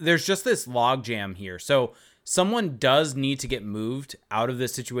so there's just this logjam here. So someone does need to get moved out of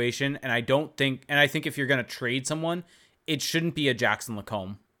this situation. And I think if you're going to trade someone, it shouldn't be a Jackson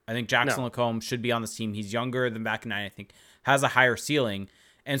Lacombe. I think Jackson Lacombe should be on this team. He's younger than Vakanainen. I think has a higher ceiling.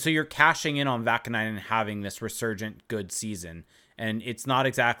 And so you're cashing in on Vakanainen having this resurgent good season. And it's not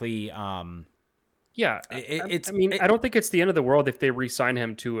exactly... I don't think it's the end of the world if they re-sign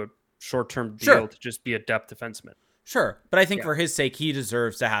him to a short-term deal to just be a depth defenseman. Sure. But I think for his sake, he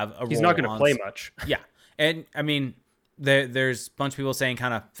deserves to have a role. He's not going to play much. Yeah. And I mean, there's a bunch of people saying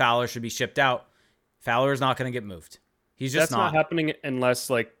kind of Fowler should be shipped out. Fowler is not going to get moved. He's just not happening unless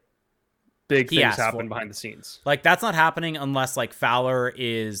big things happen behind the scenes. That's not happening unless Fowler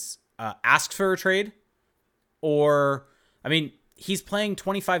is asked for a trade, or he's playing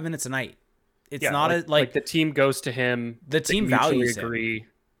 25 minutes a night. It's not the team goes to him. The team values him.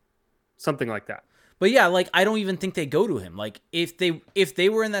 Something like that. But yeah, I don't even think they go to him. If they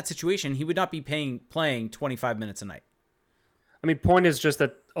were in that situation, he would not be playing 25 minutes a night. Point is just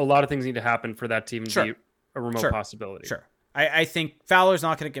that a lot of things need to happen for that team to be a remote possibility. Sure. I think Fowler's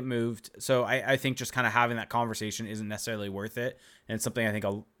not going to get moved. So I think just kind of having that conversation isn't necessarily worth it. And it's something I think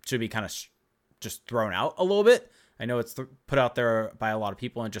should be kind of just thrown out a little bit. I know it's put out there by a lot of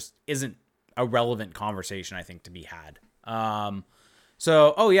people and just isn't a relevant conversation, I think, to be had.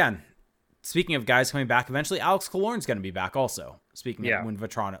 Speaking of guys coming back, eventually Alex Killorn's going to be back also. Speaking of when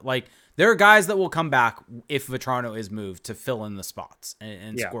Vatrano, like there are guys that will come back if Vatrano is moved to fill in the spots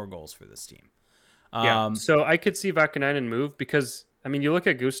and score goals for this team. So I could see Vakanainen move because, I mean, you look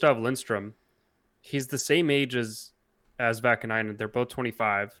at Gustav Lindstrom, he's the same age as Vakanainen. They're both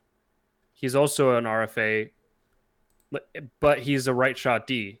 25. He's also an RFA, but he's a right shot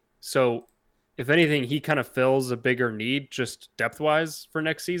D. So if anything, he kind of fills a bigger need just depth wise for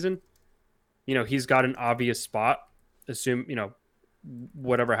next season. You know, he's got an obvious spot. Assume, you know,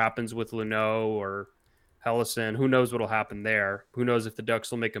 whatever happens with Luneau or Hellison, who knows what'll happen there? Who knows if the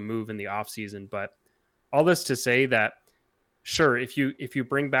Ducks will make a move in the offseason? But all this to say that, sure, if you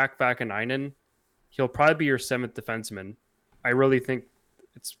bring back Vakanainen, he'll probably be your seventh defenseman. I really think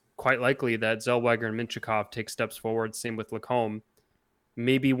it's quite likely that Zellweger and Minchikov take steps forward. Same with Lacombe.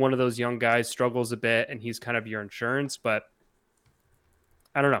 Maybe one of those young guys struggles a bit and he's kind of your insurance, but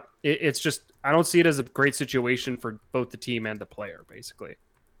I don't know. It's just, I don't see it as a great situation for both the team and the player, basically.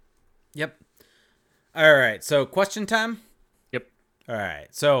 Yep. All right. So question time? Yep. All right.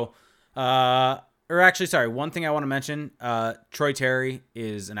 So, one thing I want to mention, Troy Terry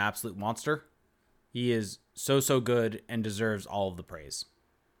is an absolute monster. He is so good and deserves all of the praise.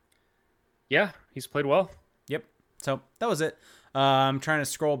 Yeah, he's played well. Yep. So that was it. I'm trying to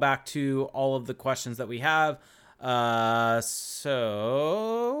scroll back to all of the questions that we have. I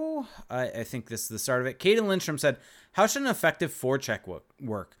think this is the start of it. Caden Lindstrom said, how should an effective forecheck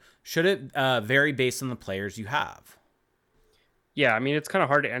work? Should it vary based on the players you have? Yeah, I mean, it's kind of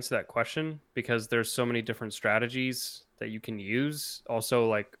hard to answer that question because there's so many different strategies that you can use. Also,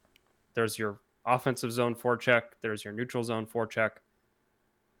 like, there's your offensive zone forecheck, there's your neutral zone forecheck.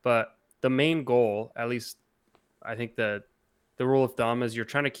 But the main goal, at least I think the rule of thumb, is you're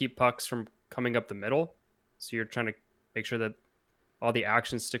trying to keep pucks from coming up the middle. So you're trying to make sure that all the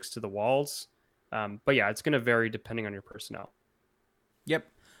action sticks to the walls. But yeah, it's going to vary depending on your personnel. Yep.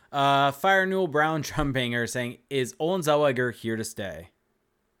 Fire Newell Brown Drumbanger saying, is Olin Zellweger here to stay?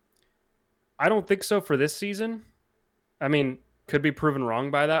 I don't think so for this season. I mean, could be proven wrong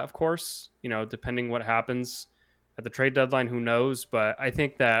by that, of course. You know, depending what happens at the trade deadline, who knows? But I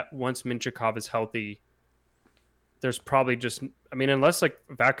think that once Minchikov is healthy, there's probably just, I mean, unless like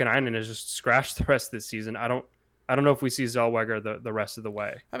Vakanainen is just scratched the rest of this season, I don't know if we see Zellweger the rest of the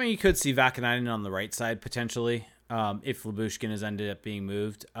way. I mean, you could see Vakanainen on the right side potentially, if Lyubushkin has ended up being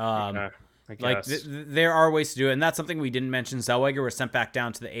moved. I guess. There are ways to do it, and that's something we didn't mention. Zellweger was sent back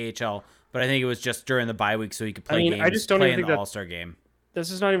down to the AHL, but I think it was just during the bye week so he could play games. I just don't play even in think the All-Star game.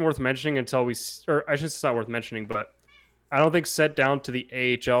 This is not even worth mentioning until or I should say it's not worth mentioning, but I don't think set down to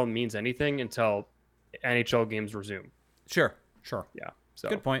the AHL means anything until NHL games resume. Sure. Yeah. So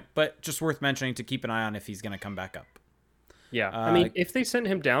good point, but just worth mentioning to keep an eye on if he's going to come back up. Yeah. I mean, if they sent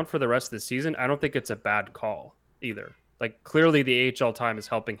him down for the rest of the season, I don't think it's a bad call either. Like, clearly the AHL time is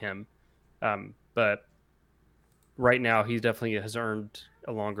helping him. But right now he definitely has earned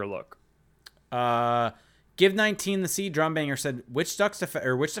a longer look. Give 19 the C Drumbanger said, which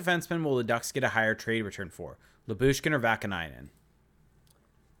defenseman will the Ducks get a higher trade return for? Lyubushkin or Vakanainen?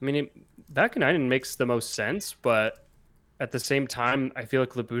 I mean, Vakanainen makes the most sense, but at the same time, I feel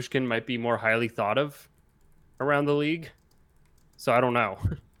like Lyubushkin might be more highly thought of around the league. So I don't know.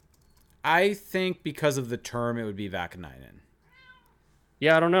 I think because of the term, it would be Vakanainen.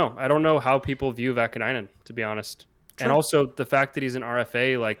 Yeah, I don't know. I don't know how people view Vakanainen, to be honest. True. And also the fact that he's an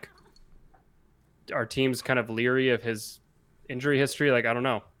RFA, like, our team's kind of leery of his injury history. Like, I don't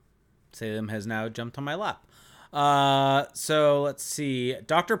know. Salem has now jumped on my lap. So let's see.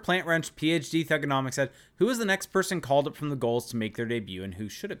 Dr. Plant Wrench, PhD Thugonomics said, who is the next person called up from the goals to make their debut, and who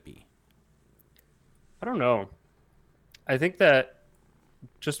should it be? I don't know. I think that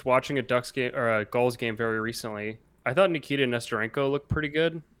just watching a Ducks game or a Gulls game very recently, I thought Nikita Nesterenko looked pretty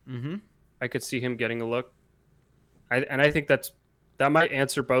good. Mm-hmm. I could see him getting a look. I think that might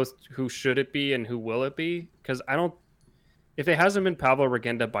answer both who should it be and who will it be, because if it hasn't been Pavlo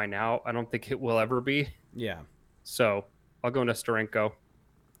Regenda by now, I don't think it will ever be. Yeah. So I'll go Nesterenko.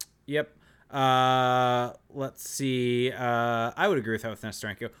 Yep. Let's see. I would agree with that with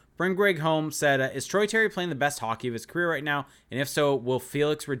Nesterenko. Bring Greg Home said, is Troy Terry playing the best hockey of his career right now? And if so, will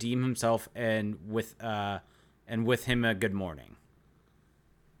Felix redeem himself and with him a good morning?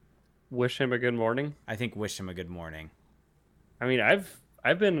 Wish him a good morning? I think wish him a good morning. I mean,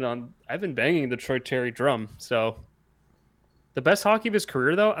 I've been banging the Troy Terry drum. So the best hockey of his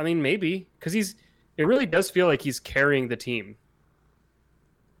career, though, I mean, maybe, because it really does feel like he's carrying the team.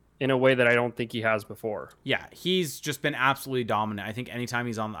 in a way that I don't think he has before. Yeah, he's just been absolutely dominant. I think anytime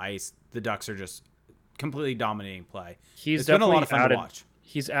he's on the ice, the Ducks are just completely dominating play. He's It's been a lot of fun added, to watch.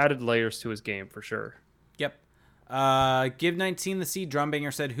 He's added layers to his game for sure. Yep. Give 19 the C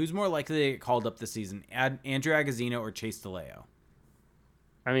Drumbanger said, who's more likely to get called up this season, Andrew Agozzino or Chase DeLeo?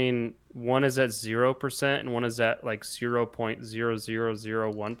 I mean, one is at 0% and one is at like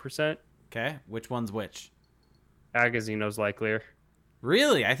 0.0001%. Okay, which one's which? Agozzino's likelier.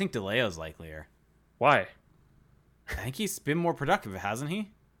 Really? I think DeLeo's likelier. Why? I think he's been more productive, hasn't he?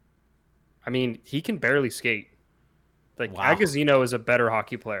 I mean, he can barely skate. Like, Wow. Agozzino is a better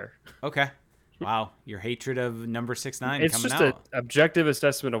hockey player. Okay. Wow, your hatred of number 6'9" It's coming just out. an objective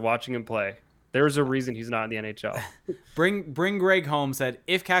assessment of watching him play. There's a reason he's not in the NHL. Bring Greg home said,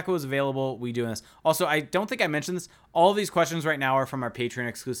 if Kakko is available, we doing this. Also, I don't think I mentioned this. All of these questions right now are from our Patreon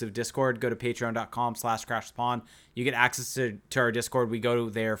exclusive Discord. Go to patreon.com/crashthepond. You get access to our Discord. We go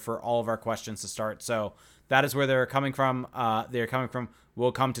there for all of our questions to start. So that is where they're coming from.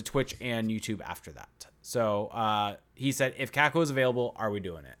 We'll come to Twitch and YouTube after that. So he said, if Kakko is available, are we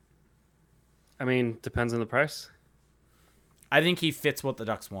doing it? I mean, depends on the price. I think he fits what the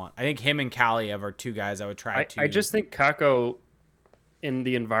Ducks want. I think him and Kaliev are two guys I would try to. I just think Kakko, in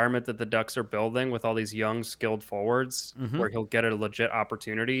the environment that the Ducks are building with all these young, skilled forwards, where he'll get a legit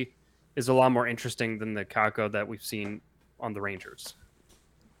opportunity, is a lot more interesting than the Kakko that we've seen on the Rangers.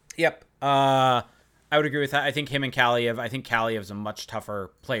 Yep. I would agree with that. I think him and Kaliev, I think Kaliev's a much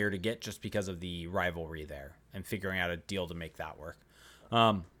tougher player to get just because of the rivalry there and figuring out a deal to make that work.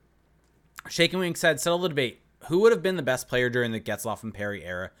 Shaken Wing said, settle the debate. Who would have been the best player during the Getzlaf and Perry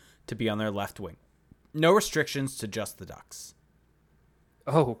era to be on their left wing? No restrictions to just the Ducks.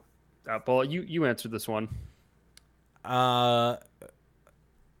 Oh, Paul, you answered this one. Could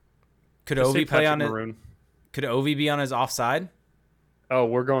Just say Ovi play Patrick on it? Maroon. Could Ovi be on his offside? Oh,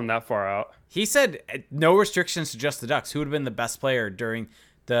 we're going that far out. He said no restrictions to just the Ducks. Who would have been the best player during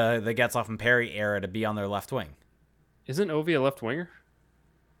the Getzlaf and Perry era to be on their left wing? Isn't Ovi a left winger?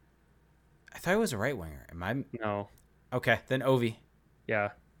 I thought he was a right winger. Am I? No. Okay, then Ovi.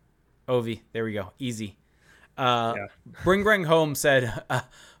 Yeah. Ovi. There we go. Easy. Yeah. Bring Home said,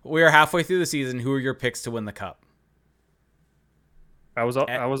 we are halfway through the season. Who are your picks to win the cup? I was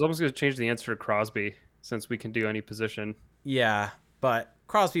almost going to change the answer to Crosby since we can do any position. Yeah, but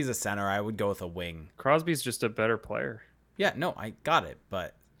Crosby's a center. I would go with a wing. Crosby's just a better player. Yeah, no, I got it,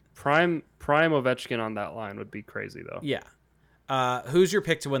 but Prime Ovechkin on that line would be crazy though. yeah. Who's your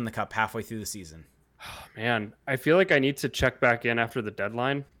pick to win the cup halfway through the season? Oh, man, I feel like I need to check back in after the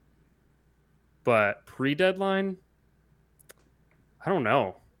deadline. But pre-deadline, I don't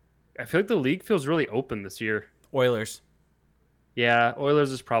know. I feel like the league feels really open this year. Oilers. Yeah,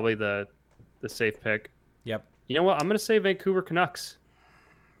 Oilers is probably the safe pick. Yep. You know what? I'm going to say Vancouver Canucks.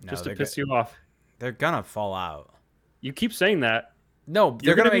 No, Just to piss you off. They're gonna fall out. You keep saying that. No,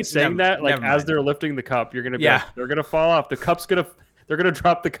 You're going to be saying that like as they're lifting the cup. You're going to be like, they're going to fall off. The cup's going to they're going to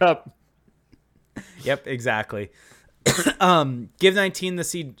drop the cup. Yep, exactly. Give 19 the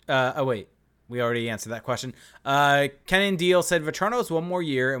seed. Oh wait, we already answered that question. Kenan Deal said Vatrano has one more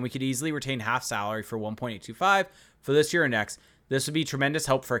year and we could easily retain half salary for 1.825 for this year or next. This would be tremendous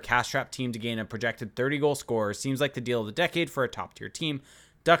help for a cash-strapped team to gain a projected 30-goal scorer. Seems like the deal of the decade for a top-tier team.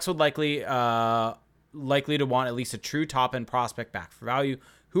 Ducks would likely to want at least a true top-end prospect back for value.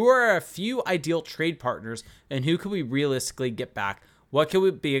 Who are a few ideal trade partners, and who could we realistically get back? What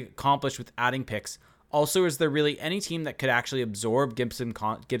could be accomplished with adding picks? Also, is there really any team that could actually absorb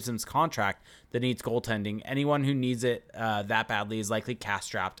Gibson's contract that needs goaltending? Anyone who needs it that badly is likely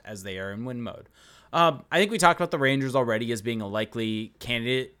cash-strapped as they are in win mode. I think we talked about the Rangers already as being a likely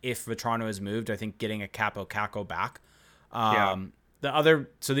candidate if Vatrano is moved. I think getting a Kakko back.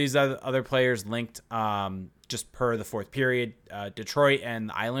 These are the other players linked just per the fourth period, Detroit and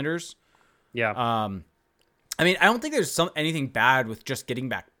the Islanders. Yeah. I mean, I don't think there's anything bad with just getting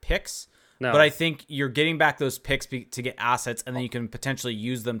back picks. No. But I think you're getting back those picks to get assets, and then you can potentially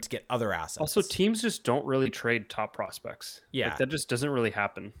use them to get other assets. Also, teams just don't really trade top prospects. Yeah. Like, that just doesn't really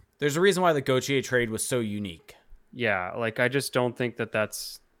happen. There's a reason why the Gauthier trade was so unique. Yeah, like I just don't think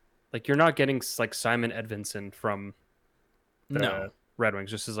that's like you're not getting like Simon Edvinsson from the Red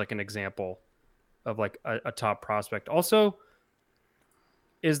Wings, just as like an example of like a top prospect. Also,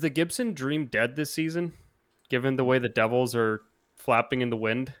 is the Gibson dream dead this season, given the way the Devils are flapping in the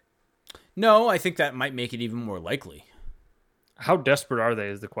wind? No, I think that might make it even more likely. How desperate are they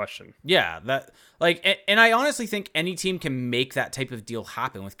is the question. Yeah, and I honestly think any team can make that type of deal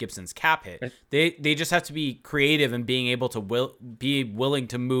happen with Gibson's cap hit. They just have to be creative and being able to be willing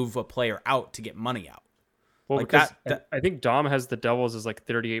to move a player out to get money out. Well, Like because that I think Dom has the Devils as like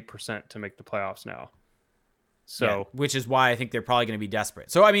 38% to make the playoffs now. So, yeah, which is why I think they're probably going to be desperate.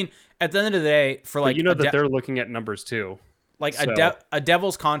 So I mean, at the end of the day, for but like you know that they're looking at numbers too. like So a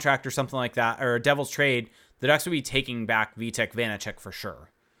Devils contract or something like that, or a Devils trade, the Ducks would be taking back Vitek Vanacek for sure.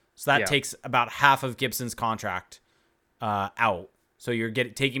 So that takes about half of Gibson's contract out. So you're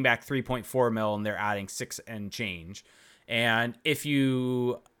taking back 3.4 mil, and they're adding 6 and change. And if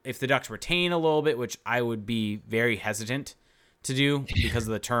the Ducks retain a little bit, which I would be very hesitant to do because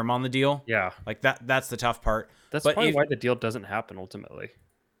of the term on the deal, yeah, like that's the tough part. that's But probably why the deal doesn't happen ultimately.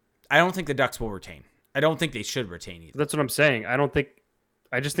 I don't think the Ducks will retain. I don't think they should retain either. That's what I'm saying.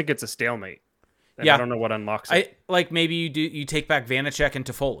 I just think it's a stalemate. And Yeah. I don't know what unlocks it. Maybe you take back Vanacek and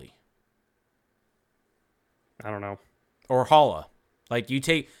Toffoli I don't know. or Holla. Like you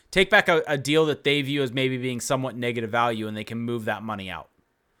take back a deal that they view as maybe being somewhat negative value, and they can move that money out.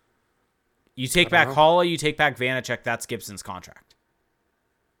 You take back Holla, you take back Vanacek, that's Gibson's contract.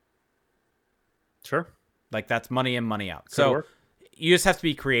 Sure. Like that's money in, money out. Could So work. you just have to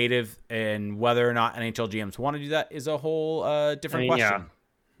be creative, and whether or not NHL GMs want to do that is a whole different question.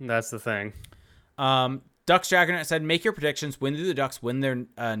 Yeah, that's the thing. Ducks Jaggernaut said, make your predictions. When do the Ducks win their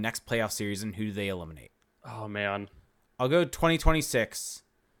next playoff series, and who do they eliminate? Oh man. I'll go 2026,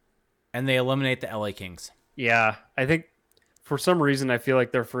 and they eliminate the LA Kings. Yeah, I think for some reason I feel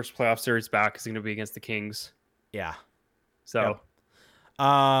like their first playoff series back is going to be against the Kings. Yeah. So,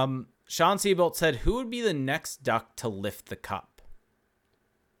 Sean Seabolt said, who would be the next Duck to lift the cup?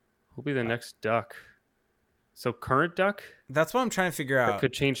 who'll be the next Duck? So current Duck That's what I'm trying to figure that out.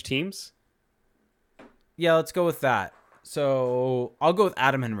 could change teams. Yeah, let's go with that. So I'll go with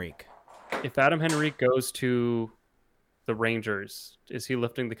Adam Henrique. If Adam Henrique goes to the Rangers, is he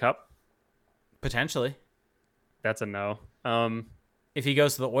lifting the cup? Potentially. That's a no. If he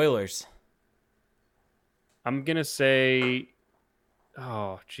goes to the Oilers. I'm gonna say,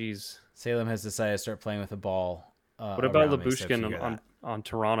 oh geez, Salem has decided to start playing with a ball. what about around me, so Labushkin figure that. on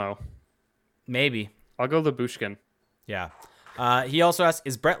Toronto? Maybe. I'll go Labushkin. Yeah. He also asked,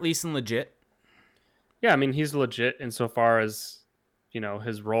 is Brett Leeson legit? Yeah, I mean he's legit insofar as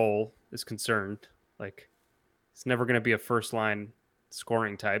his role is concerned. Like he's never gonna be a first line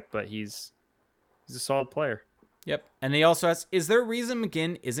scoring type, but he's a solid player. Yep. And he also asked, is there a reason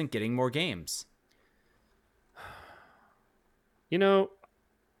McGinn isn't getting more games?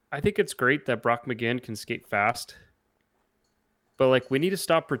 I think it's great that Brock McGinn can skate fast, but like we need to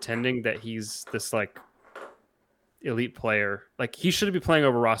stop pretending that he's this like elite player. Like he should be playing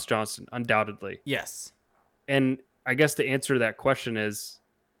over Ross Johnston, undoubtedly. Yes. And I guess the answer to that question is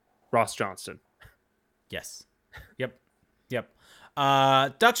Ross Johnston. Yes. Yep.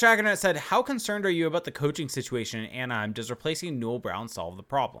 Duck Jaggernaut said, how concerned are you about the coaching situation in Anaheim? Does replacing Newell Brown solve the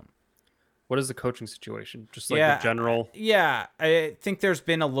problem? What is the coaching situation? Just like the general. Yeah, I think there's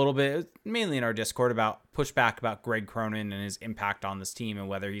been a little bit, mainly in our Discord, about pushback about Greg Cronin and his impact on this team and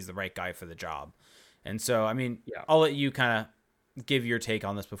whether he's the right guy for the job. And so, I mean, I'll let you kind of give your take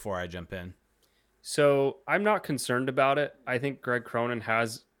on this before I jump in. So I'm not concerned about it. I think Greg Cronin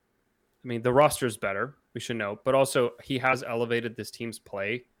the roster is better, we should know, but also he has elevated this team's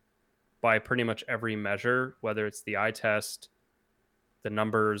play by pretty much every measure, whether it's the eye test, the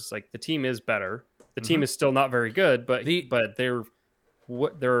numbers. Like the team is better. The team is still not very good, but they're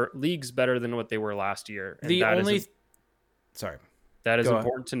leagues better than what they were last year. And that is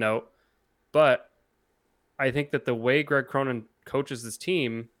important to note. But I think that the way Greg Cronin coaches this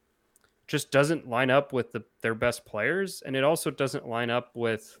team just doesn't line up with their best players, and it also doesn't line up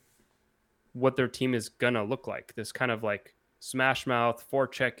with what their team is gonna look like. This kind of like smash mouth,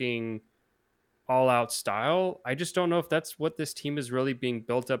 forechecking, all out style. I just don't know if that's what this team is really being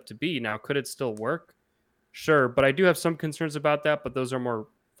built up to be. Now, could it still work? Sure, but I do have some concerns about that, but those are more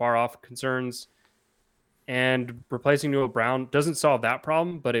far off concerns. And replacing Newell Brown doesn't solve that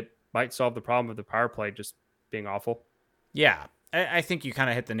problem, but it might solve the problem of the power play just being awful. Yeah, I think you kind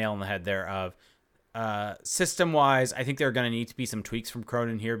of hit the nail on the head there of system-wise. I think there are going to need to be some tweaks from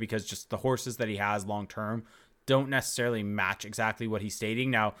Cronin here because just the horses that he has long-term don't necessarily match exactly what he's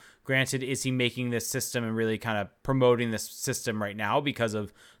stating. Now, granted, is he making this system and really kind of promoting this system right now because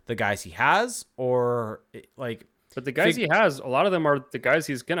of the guys he has, or like... But the guys he has, a lot of them are the guys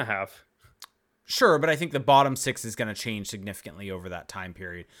he's going to have. Sure, but I think the bottom six is going to change significantly over that time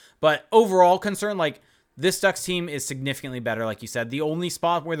period. But overall concern, like, this Ducks team is significantly better, like you said. The only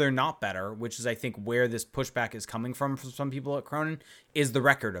spot where they're not better, which is, I think, where this pushback is coming from some people at Cronin, is the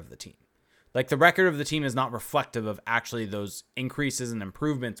record of the team. Like, the record of the team is not reflective of actually those increases and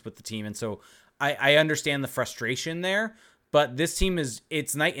improvements with the team. And so I understand the frustration there, but this team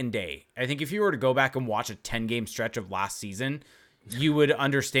it's night and day. I think if you were to go back and watch a 10-game stretch of last season, you would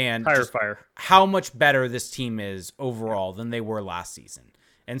understand how much better this team is overall than they were last season.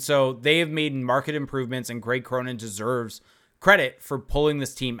 And so they have made market improvements, and Greg Cronin deserves credit for pulling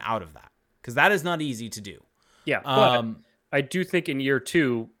this team out of that, because that is not easy to do. Yeah, but I do think in year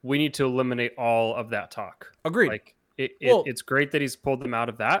 2, we need to eliminate all of that talk. Agreed. Like it's great that he's pulled them out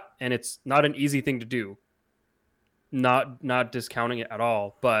of that, and it's not an easy thing to do. Not discounting it at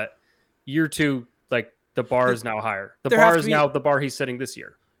all, but year 2, like the bar is now higher. The bar is now the bar he's setting this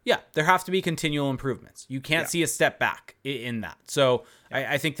year. Yeah, there have to be continual improvements. You can't see a step back in that. So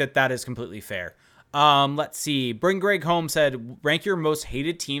I think that is completely fair. Let's see. Bring Greg Home said, rank your most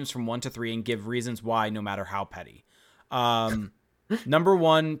hated teams from 1 to 3 and give reasons why, no matter how petty. Number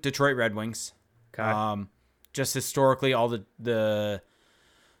 1, Detroit Red Wings. Okay. Just historically, all the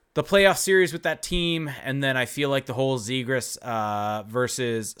playoff series with that team, and then I feel like the whole Zegras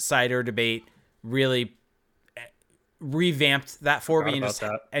versus Seider debate really revamped that for me,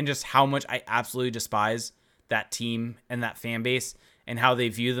 and just how much I absolutely despise that team and that fan base, and how they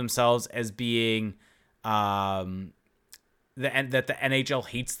view themselves as being that the NHL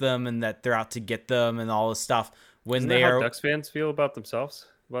hates them and that they're out to get them and all this stuff. When Isn't they that are how Ducks fans feel about themselves?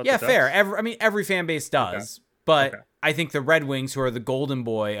 Fair. Every fan base does, but I think the Red Wings, who are the golden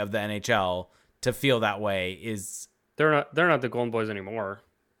boy of the NHL, to feel that way is they're not the golden boys anymore.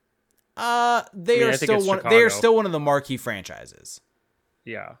 They are still one of the marquee franchises.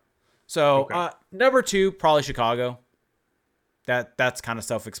 Yeah. So number 2, probably Chicago. That's kind of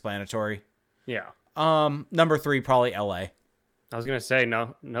self-explanatory. Yeah. Number 3, probably LA. I was gonna say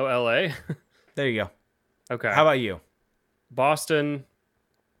no LA. There you go. Okay. How about you? Boston,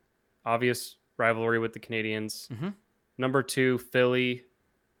 obvious rivalry with the Canadiens. Mm-hmm. Number 2, Philly.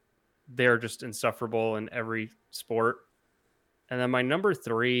 They're just insufferable in every sport. And then my number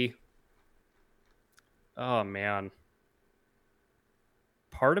 3, oh man.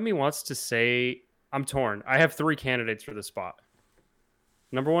 Part of me wants to say, I'm torn. I have 3 candidates for this spot.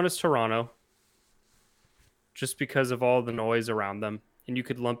 Number 1 is Toronto, just because of all the noise around them. And you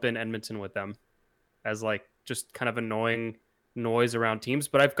could lump in Edmonton with them as like just kind of annoying noise around teams.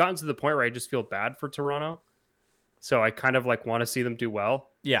 But I've gotten to the point where I just feel bad for Toronto. So I kind of like want to see them do well.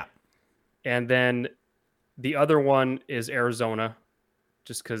 Yeah. And then the other one is Arizona,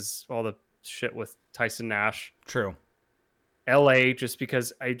 just because all the shit with Tyson Nash. True. LA, just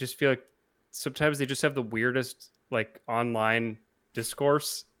because I just feel like sometimes they just have the weirdest like online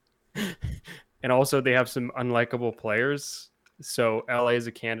discourse. And also they have some unlikable players. So LA is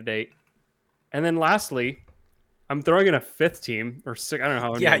a candidate. And then lastly, I'm throwing in a 5th team or 6. I don't know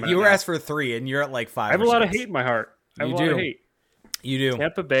how. Yeah, you were asked for 3 and you're at like 5. I have a lot of hate in my heart. You do. You do.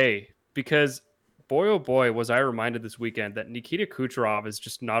 Tampa Bay, because boy, oh boy, was I reminded this weekend that Nikita Kucherov is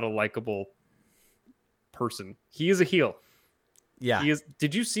just not a likable person. He is a heel. Yeah. He is.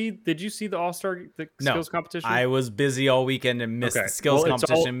 Did you see the All-Star skills competition? I was busy all weekend and missed the skills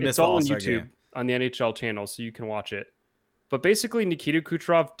competition. It's all on YouTube on the NHL channel, so you can watch it. But basically, Nikita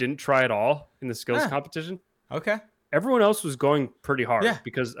Kucherov didn't try at all in the skills competition. Okay. Everyone else was going pretty hard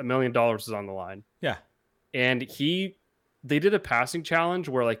because $1 million is on the line. Yeah. And they did a passing challenge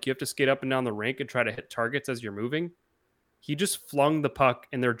where like you have to skate up and down the rink and try to hit targets as you're moving. He just flung the puck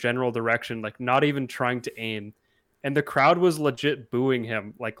in their general direction, like not even trying to aim. And the crowd was legit booing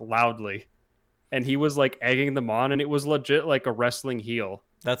him like loudly. And he was like egging them on, and it was legit like a wrestling heel.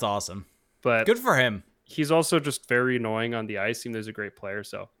 That's awesome. But good for him. He's also just very annoying on the ice, even though he's a great player.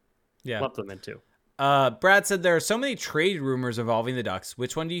 So lump them in too. Brad said there are so many trade rumors involving the Ducks.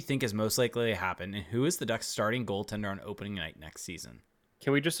 Which one do you think is most likely to happen? And who is the Ducks starting goaltender on opening night next season?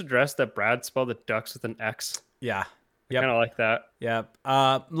 Can we just address that Brad spelled the Ducks with an X? Yeah. I kind of like that. Yeah.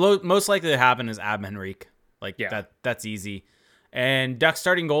 Most likely to happen is Henrique. Like that's easy. And Ducks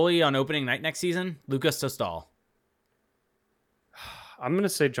starting goalie on opening night next season, Lucas Tostal. I'm going to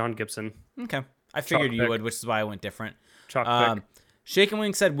say John Gibson. Okay. I figured you would, which is why I went different. Chalk pick. Shake and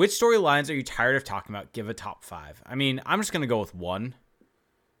Wing said, which storylines are you tired of talking about? Give a top 5. I mean, I'm just going to go with one,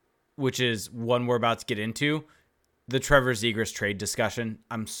 which is one we're about to get into. The Trevor Zegras trade discussion.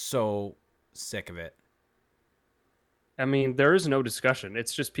 I'm so sick of it. I mean, there is no discussion.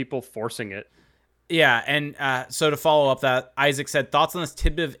 It's just people forcing it. Yeah, and so to follow up that, Isaac said, thoughts on this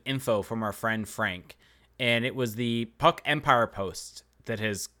tidbit of info from our friend Frank. And it was the Puck Empire post that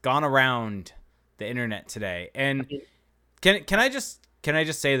has gone around the internet today. And can I just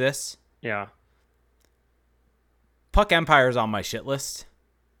say this? Yeah. Puck Empire is on my shit list.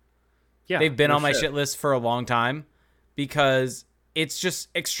 Yeah. They've been on my shit list for a long time because it's just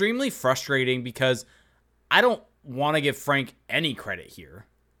extremely frustrating because I don't want to give Frank any credit here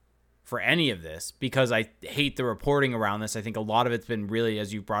for any of this because I hate the reporting around this. I think a lot of it's been really,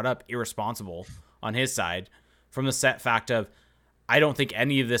 as you brought up, irresponsible on his side from the set fact of I don't think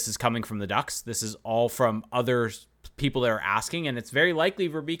any of this is coming from the Ducks. This is all from other people that are asking, and it's very likely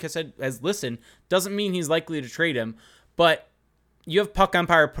Verbeek has listened. Doesn't mean he's likely to trade him, but you have Puck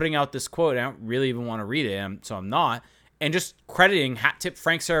Empire putting out this quote. I don't really even want to read it, so I'm not. And just crediting hat tip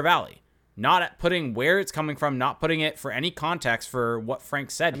Frank Saravalli. Not putting where it's coming from, not putting it for any context for what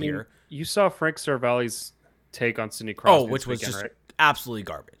Frank said here. You saw Frank Saravalli's take on Sidney Crosby. Which was weekend, just right? absolutely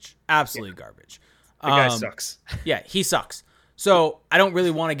garbage. Absolutely garbage. The guy sucks. Yeah, he sucks. So I don't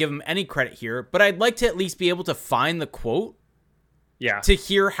really want to give him any credit here, but I'd like to at least be able to find the quote to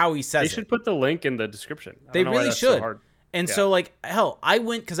hear how he says it. They should put the link in the description. They really should. And so, like, hell, I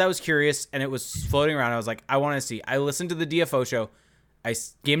went because I was curious and it was floating around. I was like, I want to see. I listened to the DFO show. I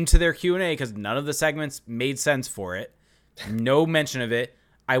skimmed to their Q&A because none of the segments made sense for it. No mention of it.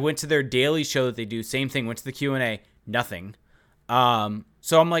 I went to their daily show that they do. Same thing. Went to the Q&A. Nothing.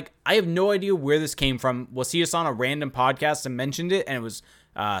 So I'm like, I have no idea where this came from. Was he just on a random podcast and mentioned it and it was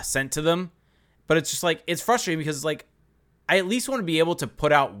sent to them? But it's just like, it's frustrating because like, I at least want to be able to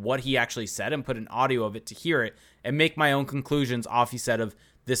put out what he actually said and put an audio of it to hear it and make my own conclusions off he said of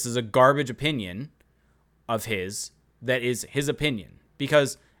this is a garbage opinion of his that is his opinion.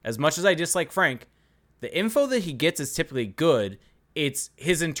 Because as much as I dislike Frank, the info that he gets is typically good. It's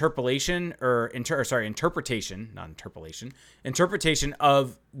his interpretation interpretation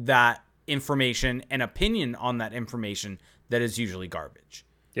of that information and opinion on that information that is usually garbage.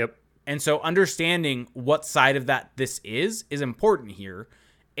 Yep. And so understanding what side of that this is important here.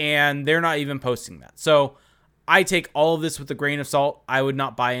 And they're not even posting that. So I take all of this with a grain of salt. I would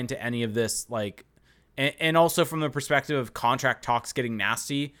not buy into any of this. And also from the perspective of contract talks getting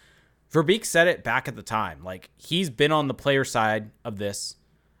nasty, Verbeek said it back at the time. Like, he's been on the player side of this.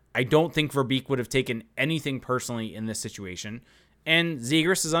 I don't think Verbeek would have taken anything personally in this situation. And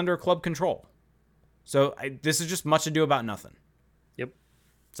Zegras is under club control. So this is just much ado about nothing. Yep.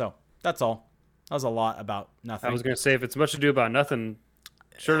 So that's all. That was a lot about nothing. I was going to say, if it's much ado about nothing,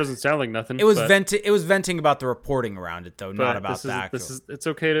 sure doesn't sound like nothing. It was venting about the reporting around it, though, not about the actual. It's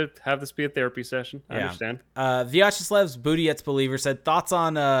okay to have this be a therapy session. I understand. Vyacheslev's Booty Yets Believer said, thoughts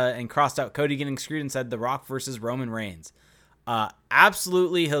on, and crossed out Cody getting screwed and said The Rock versus Roman Reigns.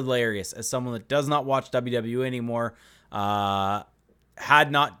 Absolutely hilarious. As someone that does not watch WWE anymore,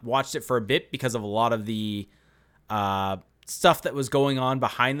 had not watched it for a bit because of a lot of the stuff that was going on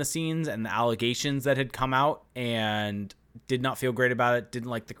behind the scenes and the allegations that had come out, and did not feel great about it, didn't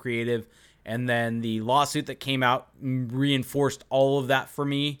like the creative. And then the lawsuit that came out reinforced all of that for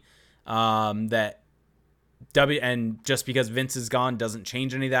me. And just because Vince is gone doesn't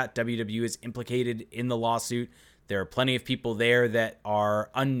change any of that. WWE is implicated in the lawsuit. There are plenty of people there that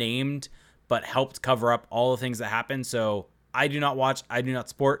are unnamed, but helped cover up all the things that happened. So I do not watch, I do not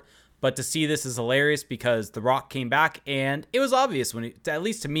support, but to see this is hilarious because The Rock came back and it was obvious at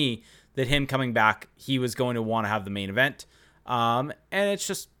least to me, that him coming back, he was going to want to have the main event. And it's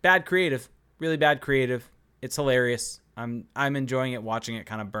just bad creative, really bad creative. It's hilarious. I'm enjoying it, watching it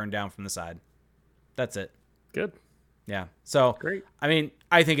kind of burn down from the side. That's it. Good. Yeah. So, great. I mean,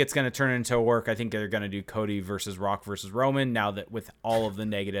 I think it's going to turn into a work. I think they're going to do Cody versus Rock versus Roman now that with all of the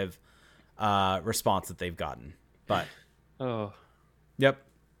negative response that they've gotten. But, yep.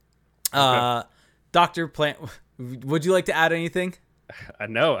 Okay. Dr. Plant, would you like to add anything? I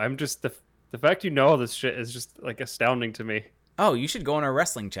know. I'm just the fact all this shit is just like astounding to me. Oh, you should go on our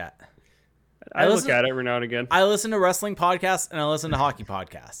wrestling chat. I look at it every now and again. I listen to wrestling podcasts and I listen to hockey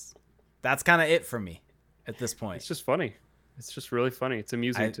podcasts. That's kind of it for me at this point. It's just funny. It's just really funny. It's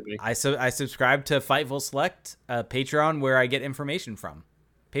amusing to me. I subscribe to Fightful Select, Patreon, where I get information from.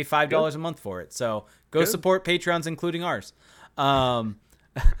 Pay $5 a month for it. So go support Patreons, including ours.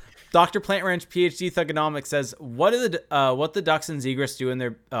 Dr. Plant Wrench PhD Thugonomics says, what the Ducks and Zegras do in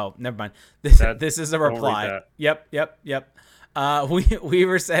their... Oh, never mind. This is a reply. Yep.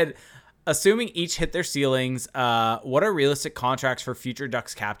 Weaver said, assuming each hit their ceilings, what are realistic contracts for future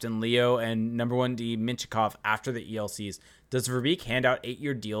Ducks captain Leo and number 1D Minchikov after the ELCs? Does Verbeek hand out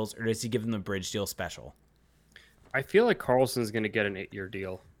 8-year deals or does he give them the bridge deal special? I feel like Carlson's going to get an 8-year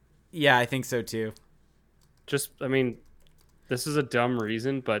deal. Yeah, I think so too. This is a dumb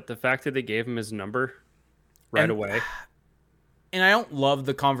reason, but the fact that they gave him his number away. And I don't love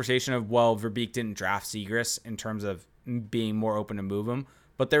the conversation of, well, Verbeek didn't draft Zegras in terms of being more open to move him.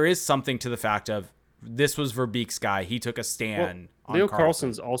 But there is something to the fact of this was Verbeek's guy. He took a stand on Leo Carlson.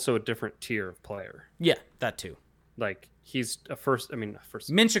 Carlson's also a different tier of player. Yeah, that too. Like, he's a first...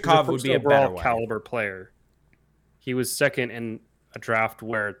 Minchikov would be a better way. Caliber player. he was second in a draft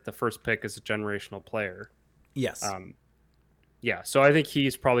where the first pick is a generational player. Yes. Yeah, so I think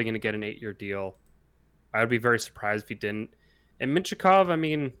he's probably going to get an 8-year deal. I would be very surprised if he didn't. And Minchikov, I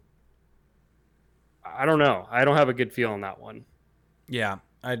mean, I don't know. I don't have a good feel on that one. Yeah,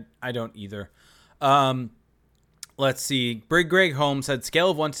 I don't either. Let's see. Greg Holmes said,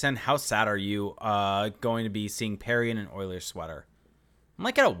 scale of 1 to 10, how sad are you going to be seeing Perry in an Oilers sweater? I'm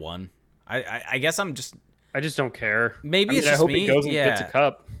like at a 1. I guess I just don't care. Maybe it's I just hope me. he goes and gets a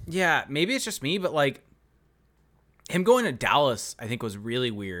cup. Yeah, maybe it's just me, but like him going to Dallas, I think was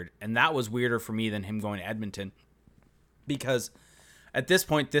really weird. And that was weirder for me than him going to Edmonton. Because at this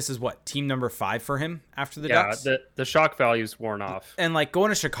point, this is what, team number 5 for him after the Ducks? Yeah, the shock value's worn off. And like going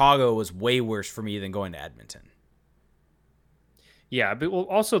to Chicago was way worse for me than going to Edmonton. Yeah, but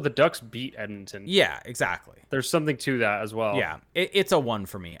also the Ducks beat Edmonton. Yeah, exactly. There's something to that as well. Yeah, it's a 1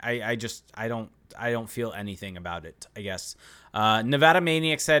 for me. I don't feel anything about it, I guess. Nevada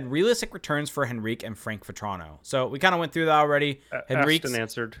Maniac said, realistic returns for Henrique and Frank Vatrano. So we kind of went through that already. Henrique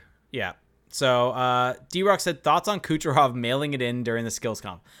answered. Yeah. So D-Rock said, thoughts on Kucherov mailing it in during the skills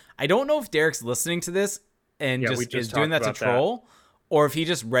comp. I don't know if Derek's listening to this and just is doing that to troll, or if he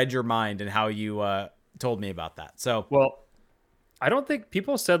just read your mind and how you told me about that. So well, I don't think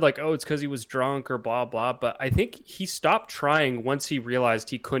people said like, oh, it's because he was drunk or blah, blah. But I think he stopped trying once he realized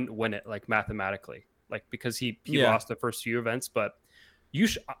he couldn't win it, like mathematically, like because he lost the first few events. But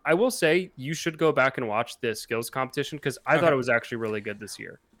I will say you should go back and watch the skills competition because I thought it was actually really good this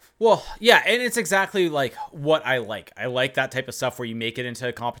year. Well, yeah, and it's exactly like what I like. I like that type of stuff where you make it into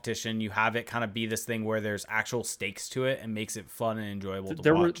a competition. You have it kind of be this thing where there's actual stakes to it and makes it fun and enjoyable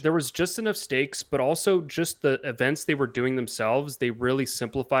to watch. There was just enough stakes, but also just the events they were doing themselves. They really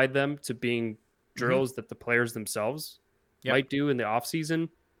simplified them to being drills that the players themselves might do in the off season.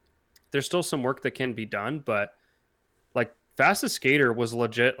 There's still some work that can be done, but like fastest skater was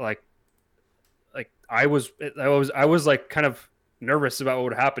legit. Like I was like kind of nervous about what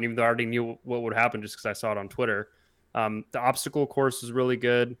would happen, even though I already knew what would happen just because I saw it on Twitter. The obstacle course was really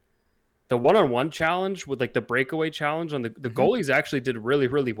good. The one-on-one challenge with like the breakaway challenge on the goalies actually did really,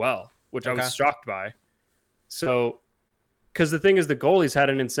 really well, which I was shocked by. So, because the thing is, the goalies had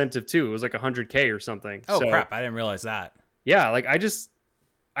an incentive too. It was like $100K or something. Oh, crap. I didn't realize that. Yeah. Like I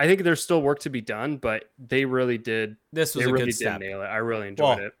think there's still work to be done, but they really did. This was a good step. Nail it. I really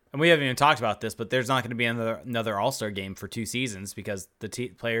enjoyed it. And we haven't even talked about this, but there's not going to be another All-Star game for 2 seasons because the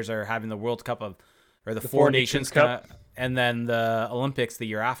players are having the World Cup or the Four Nations Cup, and then the Olympics the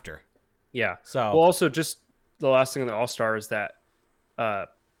year after. Yeah. So, well, also just the last thing on the All-Star is that Connor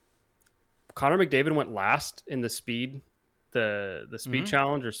McDavid went last in the speed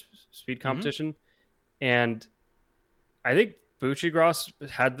challenge or speed competition, and I think Buccigross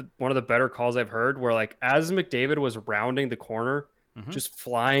had one of the better calls I've heard where like as McDavid was rounding the corner, just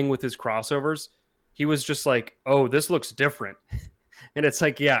flying with his crossovers, he was just like, oh, this looks different. And it's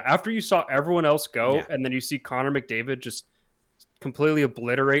like, yeah, after you saw everyone else go and then you see Connor McDavid just completely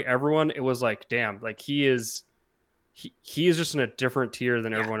obliterate everyone, it was like, damn, like he is just in a different tier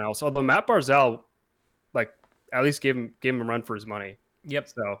than everyone else. Although Matt Barzal, like at least gave him a run for his money. Yep.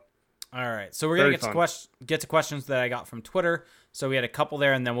 So all right, so we're going to get to questions that I got from Twitter. So we had a couple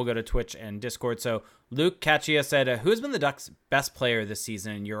there, and then we'll go to Twitch and Discord. So Luke Caccia said, who has been the Ducks' best player this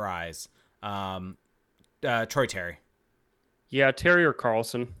season in your eyes? Troy Terry. Yeah, Terry or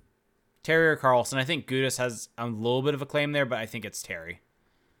Carlson. I think Gudas has a little bit of a claim there, but I think it's Terry.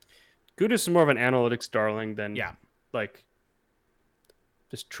 Gudas is more of an analytics darling than like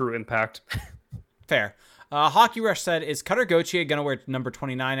just true impact. Fair. Hockey Rush said, is Cutter Gauthier going to wear number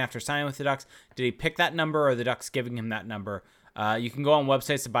 29 after signing with the Ducks? Did he pick that number or are the Ducks giving him that number? You can go on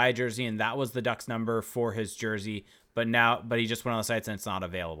websites to buy a jersey, and that was the Ducks number for his jersey. But he just went on the sites and it's not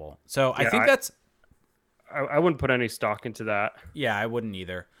available. So I think I wouldn't put any stock into that. Yeah, I wouldn't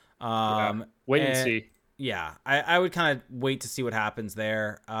either. Wait and see. Yeah, I would kind of wait to see what happens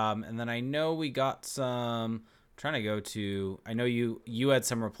there. And then I know we got some. I'm trying to go to. I know you had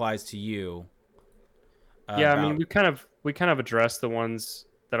some replies to you. Yeah, I mean, we kind of addressed the ones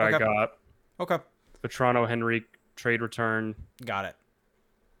that I got. Okay. Vatrano, Henrique, trade return. Got it.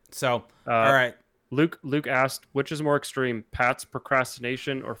 So, all right. Luke asked, which is more extreme, Pat's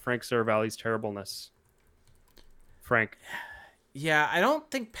procrastination or Frank Saravalli's terribleness? Frank. Yeah, I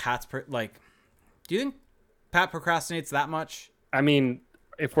don't think Pat's do you think Pat procrastinates that much? I mean,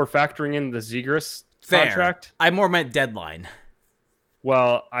 if we're factoring in the Zegras contract, I more meant deadline.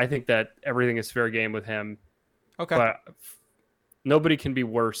 Well, I think that everything is fair game with him. Okay. But nobody can be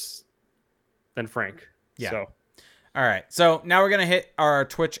worse than Frank. Yeah. So. All right. So now we're going to hit our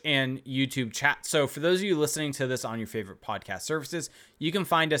Twitch and YouTube chat. So for those of you listening to this on your favorite podcast services, you can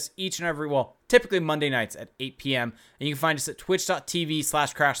find us each and every, well, typically Monday nights at 8 p.m. And you can find us at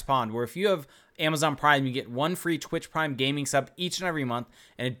twitch.tv/crashpond, where if you have Amazon Prime, you get one free Twitch Prime gaming sub each and every month.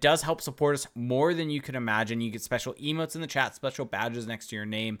 And it does help support us more than you can imagine. You get special emotes in the chat, special badges next to your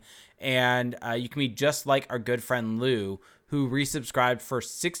name. And you can be just like our good friend Lou, who resubscribed for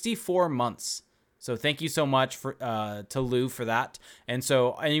 64 months. So thank you so much to Lou for that. And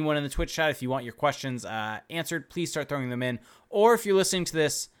so anyone in the Twitch chat, if you want your questions answered, please start throwing them in. Or if you're listening to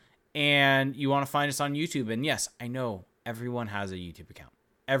this and you want to find us on YouTube, and yes, I know everyone has a YouTube account.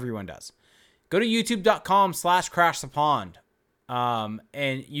 Everyone does. Go to youtube.com/crashthepond.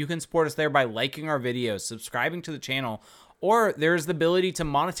 And you can support us there by liking our videos, subscribing to the channel, or there's the ability to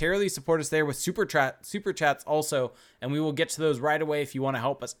monetarily support us there with super chats also, and we will get to those right away if you want to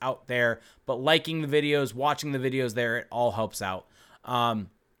help us out there. But liking the videos, watching the videos there, it all helps out. So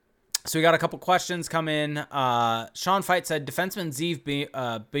we got a couple questions come in. Sean Fight said, defenseman Zeev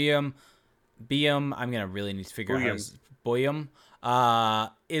Biam, I'm going to really need to figure out how to Boyum,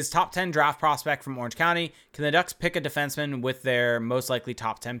 is top 10 draft prospect from Orange County. Can the Ducks pick a defenseman with their most likely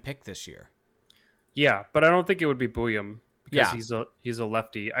top 10 pick this year? Yeah, but I don't think it would be Boyum. Because he's a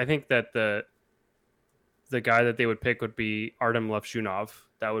lefty. I think that the guy that they would pick would be Artem Levshunov.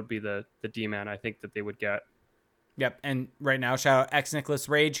 That would be the D-man I think that they would get. Yep, and right now, shout out X Nicholas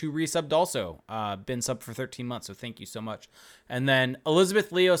Rage, who resubbed also. Been subbed for 13 months, so thank you so much. And then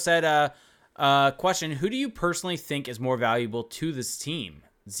Elizabeth Leo said, question, who do you personally think is more valuable to this team?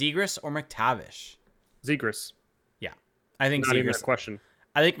 Zegras or McTavish? Zegras. Yeah, I think Not Zegras. even a question.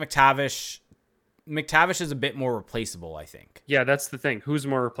 I think McTavish is a bit more replaceable, I think. Yeah, that's the thing. Who's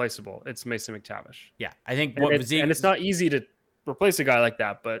more replaceable? It's Mason McTavish. Yeah, I think and it's not easy to replace a guy like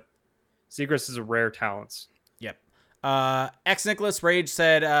that, but Zegras is a rare talent. Yep. X Nicholas Rage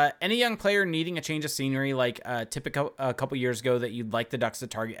said, any young player needing a change of scenery, like typical a couple years ago, that you'd like the Ducks to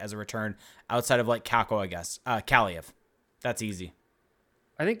target as a return outside of like Kakko, I guess. Kaliev. That's easy.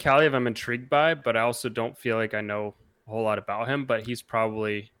 I think Kaliev I'm intrigued by, but I also don't feel like I know a whole lot about him, but he's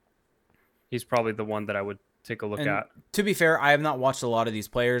probably the one that I would take a look at. To be fair, I have not watched a lot of these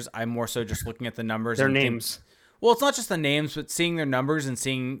players. I'm more so just looking at the numbers. Their names. Well, it's not just the names, but seeing their numbers and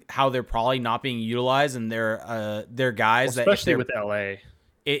seeing how they're probably not being utilized, and they're guys that, especially with LA,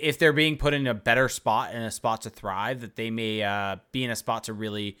 if they're being put in a better spot and a spot to thrive, that they may be in a spot to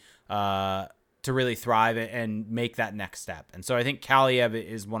really thrive and make that next step. And so I think Kaliev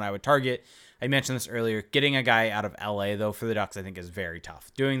is one I would target. I mentioned this earlier. Getting a guy out of LA, though, for the Ducks, I think is very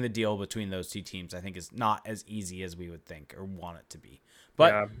tough. Doing the deal between those two teams, I think, is not as easy as we would think or want it to be.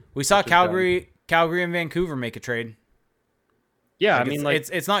 But we saw Calgary and Vancouver make a trade. Yeah, like, I mean,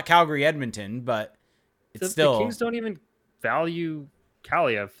 it's not Calgary Edmonton, but it's still. The Kings don't even value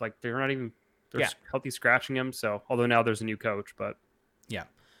Kaliev. Like they're healthy scratching him. So although now there's a new coach, but yeah.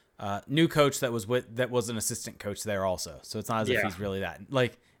 New coach that was an assistant coach there also. So it's not as if he's really that.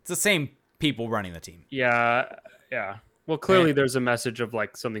 Like, it's the same people running the team. Yeah. Well, clearly there's a message of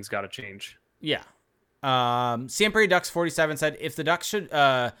like something's got to change. Yeah. Siempre Ducks 47 said, if the Ducks should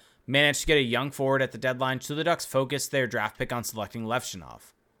manage to get a young forward at the deadline, should the Ducks focus their draft pick on selecting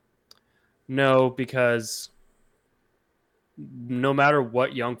Levshunov? No, because no matter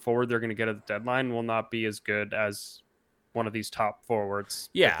what young forward they're going to get at the deadline will not be as good as one of these top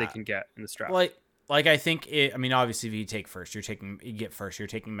forwards that they can get in this draft. Like I think obviously if you take first, you're taking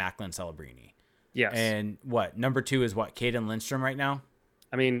Macklin Celebrini. Yes. And number 2 is Caden Lindstrom right now?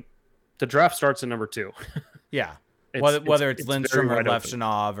 I mean, the draft starts at number 2. Yeah. Whether it's Lindstrom or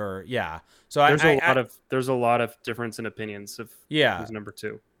Levshunov or So there's a lot of difference in opinions of who's number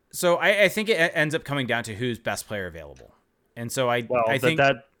 2. So I think it ends up coming down to who's best player available. And so I think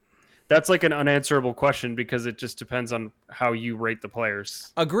that's like an unanswerable question because it just depends on how you rate the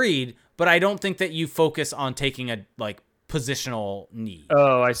players. Agreed, but I don't think that you focus on taking a positional need.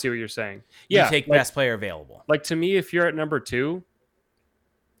 Oh, I see what you're saying. You take best player available. Like to me, if you're at number 2,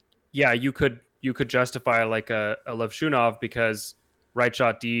 you could justify like a Levshunov because right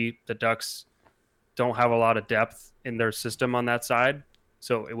shot D, the Ducks don't have a lot of depth in their system on that side,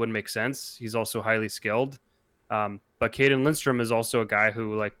 so it wouldn't make sense. He's also highly skilled, but Caden Lindstrom is also a guy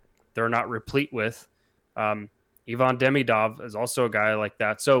who they're not replete with. Ivan Demidov is also a guy like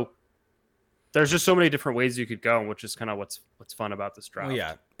that. So there's just so many different ways you could go, which is kind of what's fun about this draft. Well,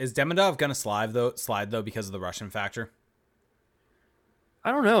 yeah. Is Demidov going to slide though because of the Russian factor?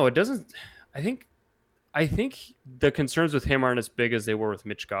 I don't know. It doesn't. I think the concerns with him aren't as big as they were with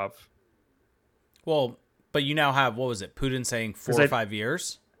Michkov. Well, but you now have, Putin saying 4 or 5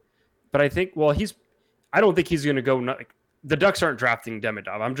 years? But I think, I don't think he's going to go. The Ducks aren't drafting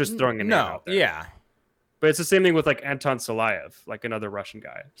Demidov. I'm just throwing a name out there. Yeah. But it's the same thing with like Anton Salayev, like another Russian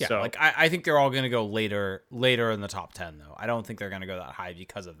guy. Yeah, so like I think they're all going to go later in the top 10, though. I don't think they're going to go that high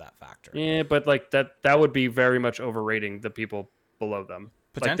because of that factor. yeah, but like that would be very much overrating the people below them.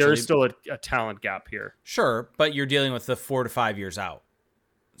 Like there is still a talent gap here. Sure, but you're dealing with the 4 to 5 years out.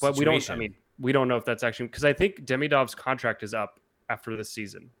 But we don't. I mean, we don't know if that's actually because I think Demidov's contract is up after this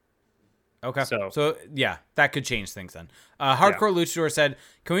season. Okay. So yeah, that could change things then. Hardcore Luchador said,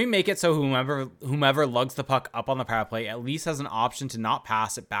 "Can we make it so whomever lugs the puck up on the power play at least has an option to not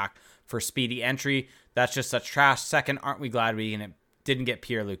pass it back for speedy entry? That's just such trash. Second, aren't we glad we didn't get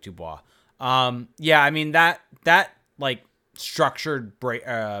Pierre-Luc Dubois?" Yeah, I mean that like structured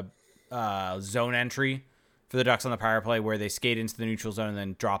zone entry for the Ducks on the power play where they skate into the neutral zone and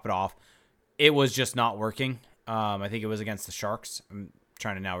then drop it off. It was just not working. I think it was against the Sharks. I'm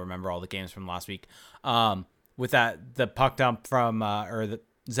trying to now remember all the games from last week. With the puck dump from or the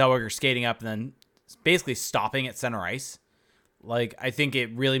Zellweger skating up and then basically stopping at center ice. Like I think it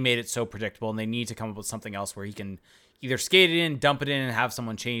really made it so predictable, and they need to come up with something else where he can either skate it in, dump it in, and have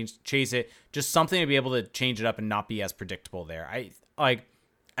someone chase it. Just something to be able to change it up and not be as predictable there. I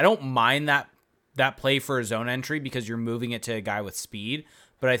don't mind that play for a zone entry because you're moving it to a guy with speed.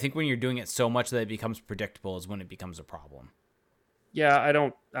 But I think when you're doing it so much that it becomes predictable is when it becomes a problem. Yeah, I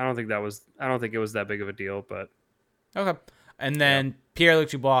don't think it was that big of a deal, but okay. And then Pierre-Luc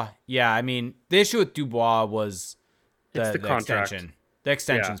Dubois. Yeah, I mean, the issue with Dubois was the contract. extension. The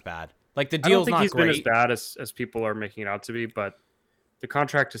extension's bad. Like the deal's not great. I don't think he's been as bad as people are making it out to be, but the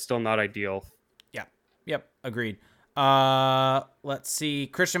contract is still not ideal. Yeah. Yep. Agreed. Let's see.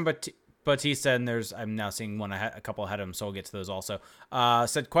 Christian Bautista, and I'm now seeing a couple ahead of him, so we'll get to those also.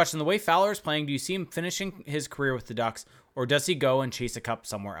 Said, question, the way Fowler is playing, do you see him finishing his career with the Ducks, or does he go and chase a cup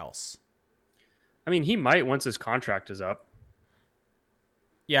somewhere else? I mean, he might once his contract is up.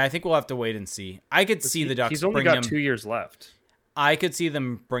 Yeah, I think we'll have to wait and see. I could see the Ducks. He's only got 2 years left. I could see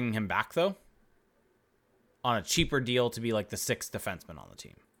them bringing him back, though, on a cheaper deal to be like the 6th defenseman on the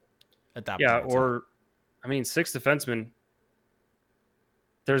team. At that point. Yeah, or, I mean, 6 defensemen.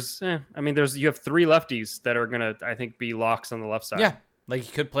 You have 3 lefties that are going to, I think, be locks on the left side. Yeah, like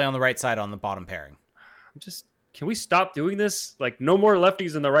he could play on the right side on the bottom pairing. Can we stop doing this? Like, no more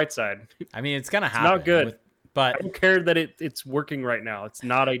lefties on the right side. I mean, it's going to happen. Not good. But I don't care that it's working right now. It's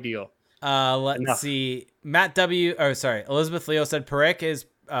not ideal. Let's see. Elizabeth Leo said Parekh is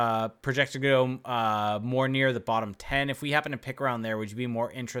projected to go more near the bottom 10. If we happen to pick around there, would you be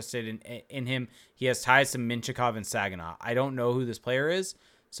more interested in him? He has ties to Minchikov and Saginaw. I don't know who this player is,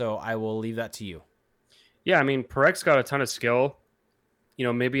 so I will leave that to you. Yeah, I mean, Parekh's got a ton of skill. You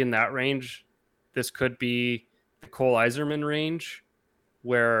know, maybe in that range, this could be the Cole Yzerman range,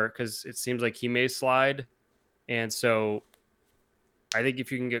 because it seems like he may slide. And so I think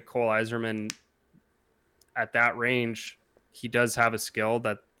if you can get Cole Yzerman at that range, he does have a skill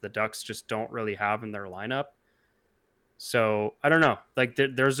that the Ducks just don't really have in their lineup. So I don't know. Like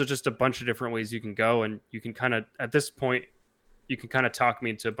there's just a bunch of different ways you can go, and you can kind of, at this point, you can kind of talk me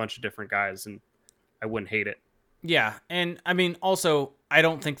into a bunch of different guys, and I wouldn't hate it. Yeah, and I mean, also, I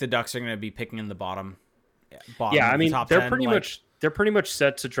don't think the Ducks are going to be picking in the bottom. Yeah, I mean, they're 10, pretty much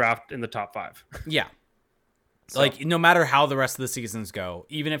set to draft in the top 5. Yeah. So, like, no matter how the rest of the seasons go,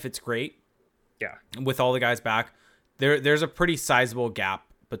 even if it's great, yeah, with all the guys back, there's a pretty sizable gap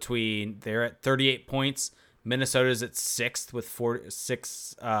between, they're at 38 points. Minnesota's at 6th with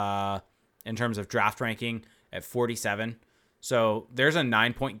 6 in terms of draft ranking at 47. So there's a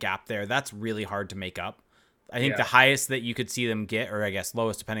 9-point gap there. That's really hard to make up. I think the highest that you could see them get, or I guess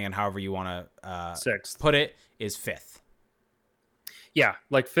lowest, depending on however you want to put it, is 5th. Yeah,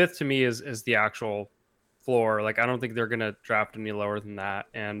 like 5th to me is the actual floor. Like I don't think they're gonna draft any lower than that,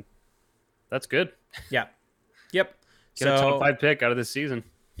 and that's good. Yeah. Yep. Get a top 5 pick out of this season.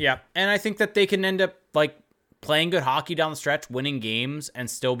 Yeah, and I think that they can end up like playing good hockey down the stretch, winning games, and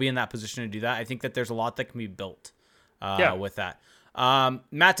still be in that position to do that. I think that there's a lot that can be built with that.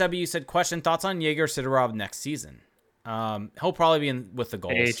 Matt W said, question, thoughts on Yegor Sidorov next season? He'll probably be in with the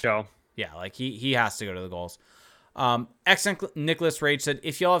goals. AHL. Yeah, like he has to go to the goals. Nicholas Rage said,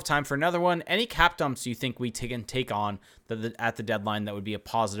 if y'all have time for another one, any cap dumps you think we can take on at the deadline that would be a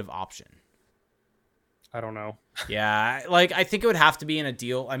positive option? I don't know. Yeah, like I think it would have to be in a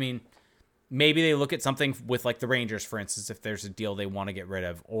deal. I mean, maybe they look at something with like the Rangers, for instance, if there's a deal they want to get rid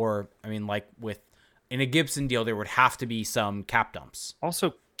of. Or, I mean, like in a Gibson deal, there would have to be some cap dumps.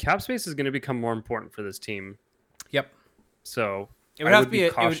 Also, cap space is going to become more important for this team. Yep. So I would be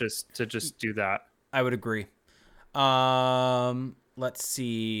cautious to just do that. I would agree. let's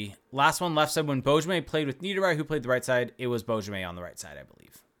see. Last one left said when Beaujolais played with Niedermeyer, who played the right side, it was Beaujolais on the right side, I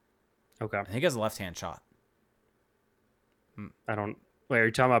believe. Okay. I think he has a left-hand shot. I don't. Wait, are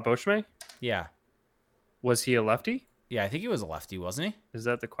you talking about Boschme? Yeah. Was he a lefty? Yeah, I think he was a lefty, wasn't he? Is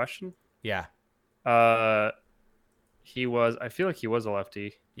that the question? Yeah. He was. I feel like he was a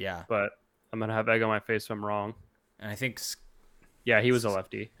lefty. Yeah. But I'm gonna have egg on my face if I'm wrong. And I think. Yeah, he was a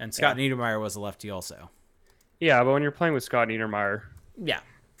lefty. And Scott Niedermeyer was a lefty also. Yeah, but when you're playing with Scott Niedermeyer, yeah,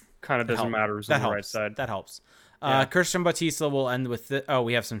 kind of doesn't matter who's on the right side. That helps. Christian Bautista will end with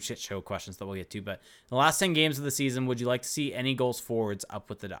we have some shit show questions that we'll get to, but in the last 10 games of the season, would you like to see any goals forwards up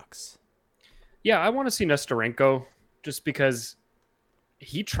with the Ducks? Yeah, I want to see Nestorenko just because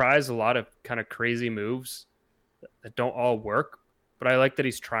he tries a lot of kind of crazy moves that don't all work, but I like that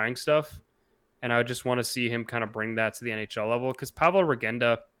he's trying stuff, and I just want to see him kind of bring that to the NHL level because Pavel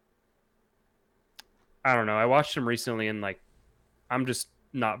Regenda, I don't know. I watched him recently and I'm just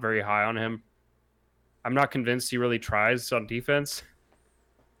not very high on him. I'm not convinced he really tries on defense,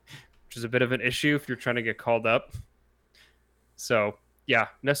 which is a bit of an issue if you're trying to get called up. So, yeah,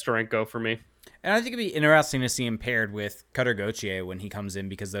 Nestorenko for me. And I think it'd be interesting to see him paired with Cutter Gauthier when he comes in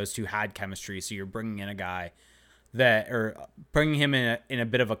because those two had chemistry. So you're bringing in a guy or bringing him in a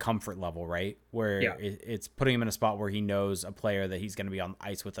bit of a comfort level, right? Where it's putting him in a spot where he knows a player that he's going to be on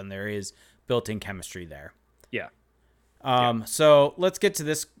ice with, and there is built-in chemistry there. Yeah. So let's get to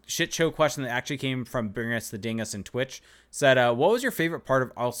this shit show question that actually came from Bring Us the Dingus in Twitch. Said, what was your favorite part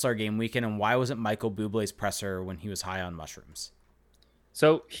of All-Star Game Weekend, and why wasn't Michael Bublé's presser when he was high on mushrooms?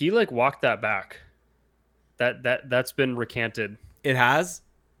 So he walked that back. That's been recanted. It has?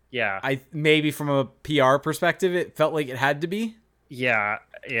 Yeah. Maybe from a PR perspective, it felt like it had to be. Yeah.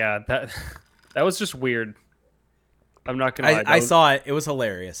 That was just weird. I'm not gonna lie. I saw it. It was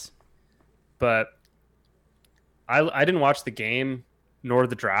hilarious. But I didn't watch the game nor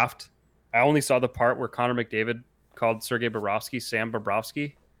the draft. I only saw the part where Connor McDavid called Sergei Bobrovsky Sam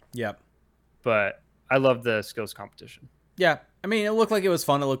Bobrovsky. Yep. But I love the skills competition. Yeah. I mean, it looked like it was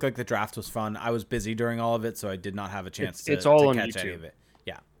fun. It looked like the draft was fun. I was busy during all of it, so I did not have a chance to catch YouTube. any of it.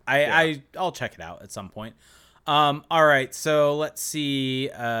 Yeah. I'll check it out at some point. All right. So let's see.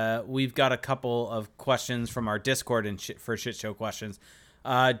 We've got a couple of questions from our Discord for shit show questions.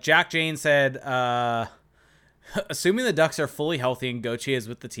 Jack Jane said, assuming the Ducks are fully healthy and Gauthier is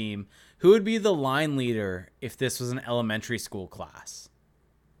with the team, who would be the line leader if this was an elementary school class?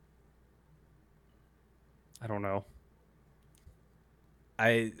 I don't know.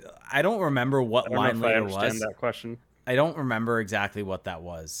 I don't remember what line leader was. I understand that question. I don't remember exactly what that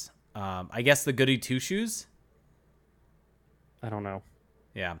was. I guess the goody two shoes. I don't know.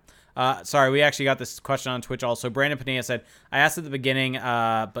 Yeah. Sorry, we actually got this question on Twitch also. Brandon Pineda said, I asked at the beginning,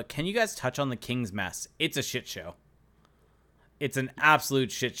 but can you guys touch on the Kings mess? It's a shit show. It's an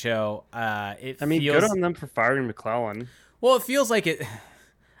absolute shit show. Good on them for firing McClellan. Well, it feels like it.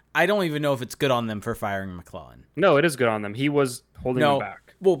 I don't even know if it's good on them for firing McClellan. No, it is good on them. He was holding them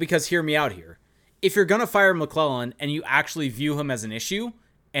back. Well, because hear me out here. If you're going to fire McClellan and you actually view him as an issue,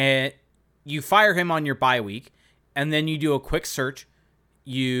 and you fire him on your bye week, and then you do a quick search,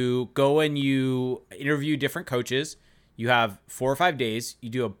 you go and you interview different coaches, you have 4 or 5 days, you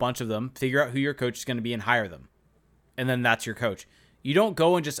do a bunch of them, figure out who your coach is going to be and hire them. And then that's your coach. You don't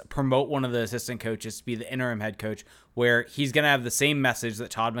go and just promote one of the assistant coaches to be the interim head coach where he's going to have the same message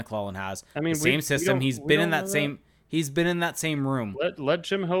that Todd McClellan has. The same system. He's been in that same room. Let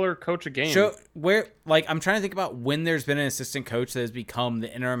Jim Hiller coach a game. I'm trying to think about when there's been an assistant coach that has become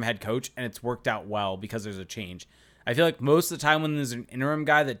the interim head coach and it's worked out well because there's a change. I feel like most of the time when there's an interim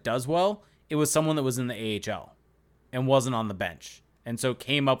guy that does well, it was someone that was in the AHL and wasn't on the bench. And so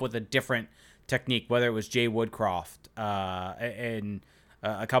came up with a different technique, whether it was Jay Woodcroft and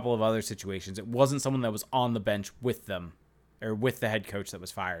a couple of other situations. It wasn't someone that was on the bench with them or with the head coach that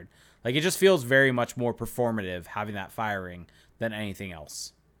was fired. Like, it just feels very much more performative having that firing than anything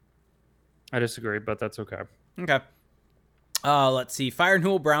else. I disagree, but that's okay. Okay. Let's see. Fire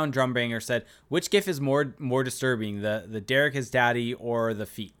Newell Brown Drumbanger said, which gif is more disturbing, the Derek his daddy or the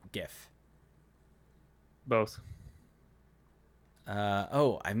feet gif? Both.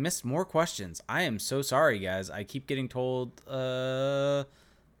 I missed more questions. I am so sorry, guys. I keep getting told. Let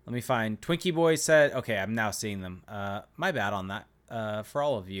me find. Twinkie Boy said, okay, I'm now seeing them. My bad on that. For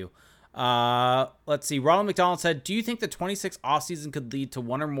all of you. Let's see. Ronald McDonald said, do you think the 26 offseason could lead to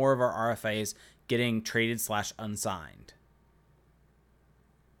one or more of our RFAs getting traded / unsigned?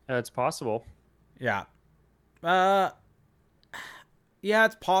 It's possible. Yeah. Yeah,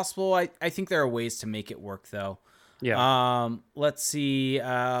 it's possible. I think there are ways to make it work, though. Yeah. Let's see.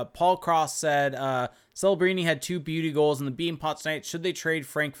 Paul Cross said, Celebrini had 2 beauty goals in the bean pot tonight. Should they trade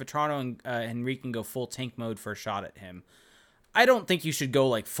Frank Vatrano and Henrique and go full tank mode for a shot at him? I don't think you should go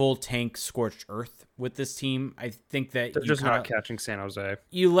like full tank scorched earth with this team. I think that They're just not catching San Jose.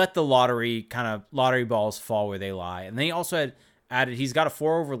 You let the lottery balls fall where they lie. And then he also had added he's got a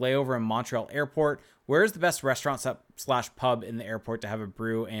 4-hour layover in Montreal Airport. Where is the best restaurant / pub in the airport to have a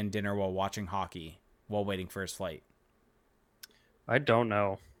brew and dinner while watching hockey while waiting for his flight? I don't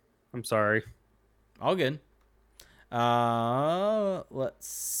know. I'm sorry. All good. Let's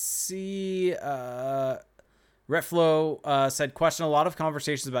see. Retflow said, question, a lot of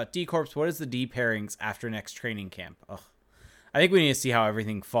conversations about D-Corps. What is the D pairings after next training camp? Ugh. I think we need to see how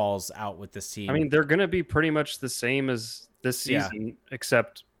everything falls out with this team. I mean, they're going to be pretty much the same as this season,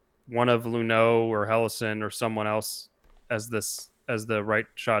 except one of Luneau or Hellison or someone else as the right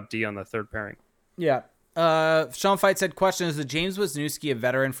shot D on the third pairing. Yeah. Sean Fight said, question, is the James Wisniewski a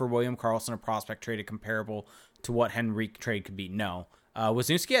veteran for William Karlsson, a prospect traded comparable to what Henrique trade could be? No.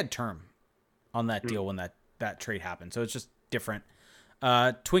 Wisniewski had term on that deal when that trade happened, so it's just different.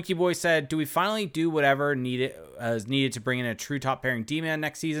 Twinkie Boy said, do we finally do whatever is needed to bring in a true top pairing D-man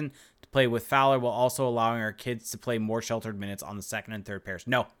next season to play with Fowler while also allowing our kids to play more sheltered minutes on the second and third pairs?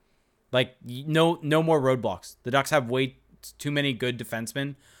 No. No more roadblocks. The Ducks have way too many good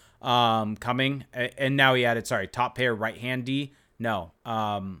defensemen coming, and now he added, top pair right-hand D. No.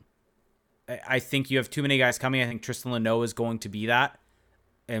 I think you have too many guys coming. I think Tristan Luneau is going to be that,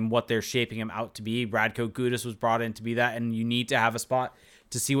 and what they're shaping him out to be. Radko Gudas was brought in to be that, and you need to have a spot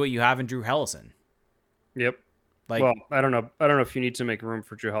to see what you have in Drew Hellison. Yep. Well, I don't know if you need to make room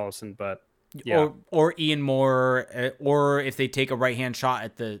for Drew Hellison, but yeah. Or Ian Moore, or if they take a right-hand shot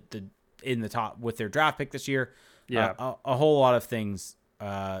at the in the top with their draft pick this year. Yeah. A whole lot of things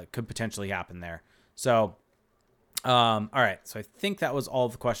could potentially happen there. So, all right. So I think that was all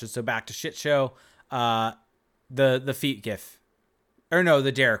of the questions. So back to shit show. The feet gif. Or no,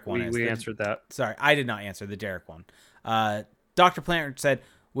 the Derek one. We answered that. Sorry, I did not answer the Derek one. Dr. Planter said,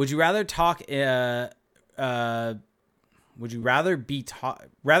 would you rather talk talk in an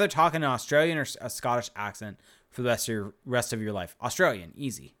Australian or a Scottish accent for the rest of your life? Australian,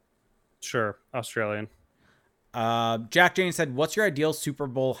 easy. Sure, Australian. Jack Jane said, what's your ideal Super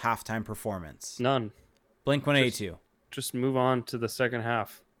Bowl halftime performance? None. Blink-182. Just move on to the second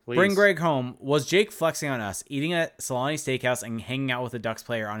half. Please. Bring Greg home. Was Jake flexing on us, eating at Solani Steakhouse and hanging out with a Ducks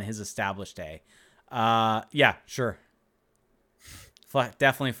player on his established day? Yeah, sure.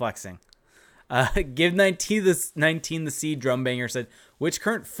 Definitely flexing. Give 19 the C drum banger said, which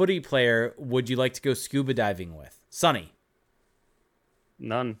current footy player would you like to go scuba diving with? Sonny.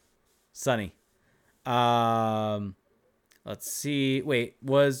 None. Sonny. Let's see. Wait,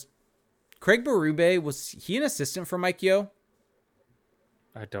 was Craig Berube, was he an assistant for Mike Yeo?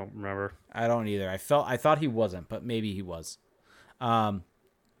 I don't remember. I don't either. I thought he wasn't, but maybe he was.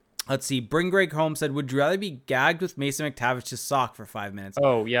 Let's see. Bring Greg home said, would you rather be gagged with Mason McTavish's sock for 5 minutes?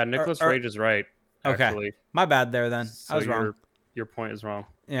 Oh, yeah. Nicholas Rage is right. Actually. Okay. My bad there then. So I was wrong. Your point is wrong.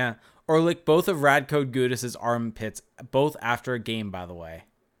 Yeah. Or lick both of Radko Gudas's armpits, both after a game, by the way.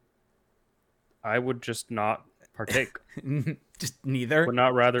 I would just not partake. Just neither? Would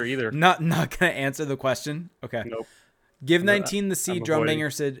not rather either. Not going to answer the question? Okay. Nope. Give 19 the C drum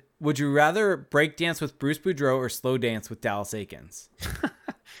banger said, would you rather break dance with Bruce Boudreau or slow dance with Dallas Aikens?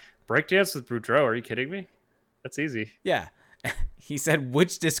 Break dance with Boudreau? Are you kidding me? That's easy. Yeah. He said,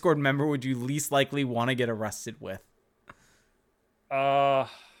 which Discord member would you least likely want to get arrested with? Who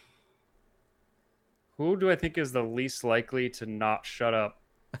do I think is the least likely to not shut up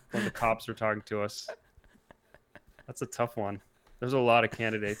when the cops are talking to us? That's a tough one. There's a lot of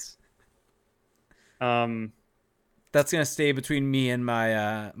candidates. That's gonna stay between me and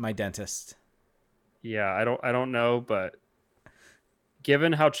my dentist. Yeah, I don't know, but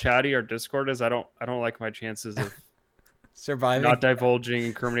given how chatty our Discord is, I don't like my chances of surviving, not divulging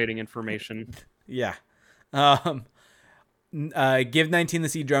incriminating information. Yeah. Give 19 the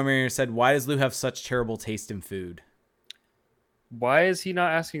C drummer said, why does Lou have such terrible taste in food? Why is he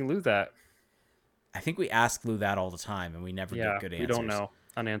not asking Lou that? I think we ask Lou that all the time, and we never get good answers. We don't know.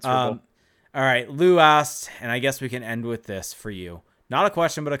 Unanswerable. All right, Lou asked, and I guess we can end with this for you. Not a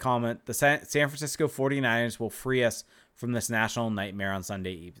question, but a comment. The San Francisco 49ers will free us from this national nightmare on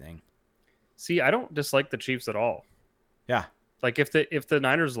Sunday evening. See, I don't dislike the Chiefs at all. Yeah. Like, if the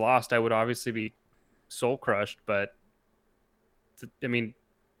Niners lost, I would obviously be soul crushed, but, I mean,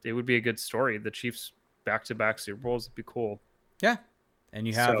 it would be a good story. The Chiefs back-to-back Super Bowls would be cool. Yeah. And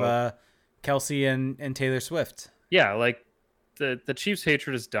you have Kelsey and Taylor Swift. Yeah, like, the Chiefs'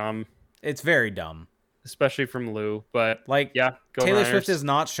 hatred is dumb. It's very dumb. especially from Lou. But Like, yeah, go Taylor Niners. Swift is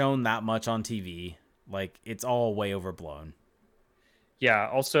not shown that much on TV. Like, it's all way overblown. Yeah.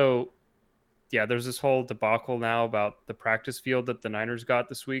 Also, yeah, there's this whole debacle now about the practice field that the Niners got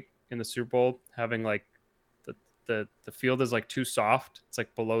this week in the Super Bowl, having like the field is like too soft. It's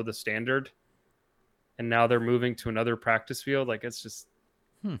like below the standard. And now they're moving to another practice field. Like it's just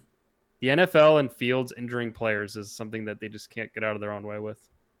the NFL and fields injuring players is something that they just can't get out of their own way with.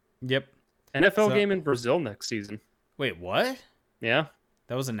 Yep. NFL game in Brazil next season. Wait, what? Yeah.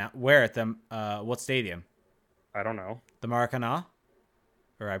 That was where at the what stadium? I don't know. The Maracanã?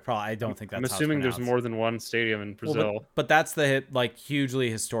 Or I don't think that's I'm assuming there's more than one stadium in Brazil. Well, but that's the like hugely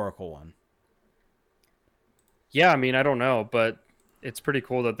historical one. Yeah, I mean, I don't know, but it's pretty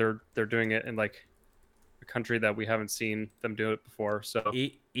cool that they're doing it in like a country that we haven't seen them do it before. So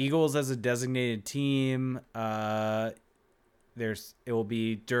Eagles as a designated team, it will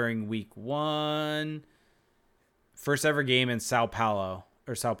be during week 1. First ever game in Sao Paulo.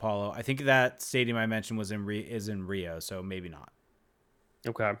 I think that stadium I mentioned is in Rio, so maybe not.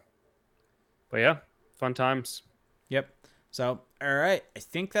 Okay. But yeah, fun times. Yep. So, all right. I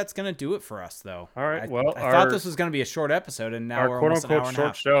think that's going to do it for us, though. All right. I I thought this was going to be a short episode, and now we're almost an hour and a half. Our quote-unquote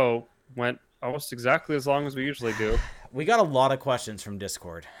short show went almost exactly as long as we usually do. We got a lot of questions from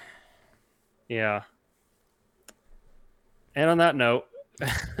Discord. Yeah. And on that note,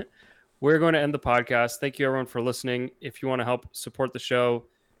 we're going to end the podcast. Thank you, everyone, for listening. If you want to help support the show,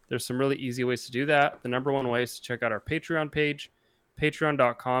 there's some really easy ways to do that. The number one way is to check out our Patreon page,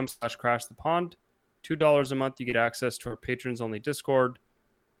 patreon.com/crashthepond. $2 a month, you get access to our patrons only Discord.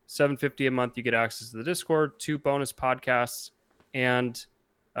 $7.50 a month, you get access to the Discord, 2 bonus podcasts, and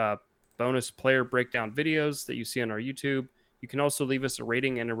bonus player breakdown videos that you see on our YouTube. You can also leave us a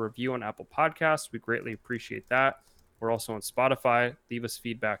rating and a review on Apple Podcasts. We greatly appreciate that. We're also on Spotify. Leave us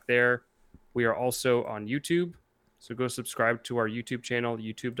feedback there. We are also on YouTube. So go subscribe to our YouTube channel,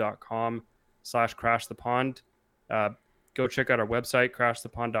 youtube.com/crashthepond. Go check out our website,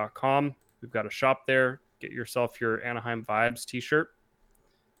 crashthepond.com. We've got a shop there. Get yourself your Anaheim Vibes t-shirt.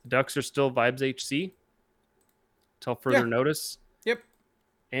 The Ducks are still Vibes HC till further notice. Yep.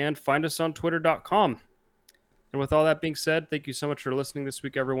 And find us on twitter.com. And with all that being said, thank you so much for listening this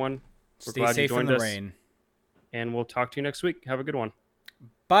week, everyone. We're Stay safe from the rain. And we'll talk to you next week. Have a good one.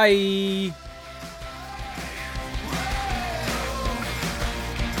 Bye.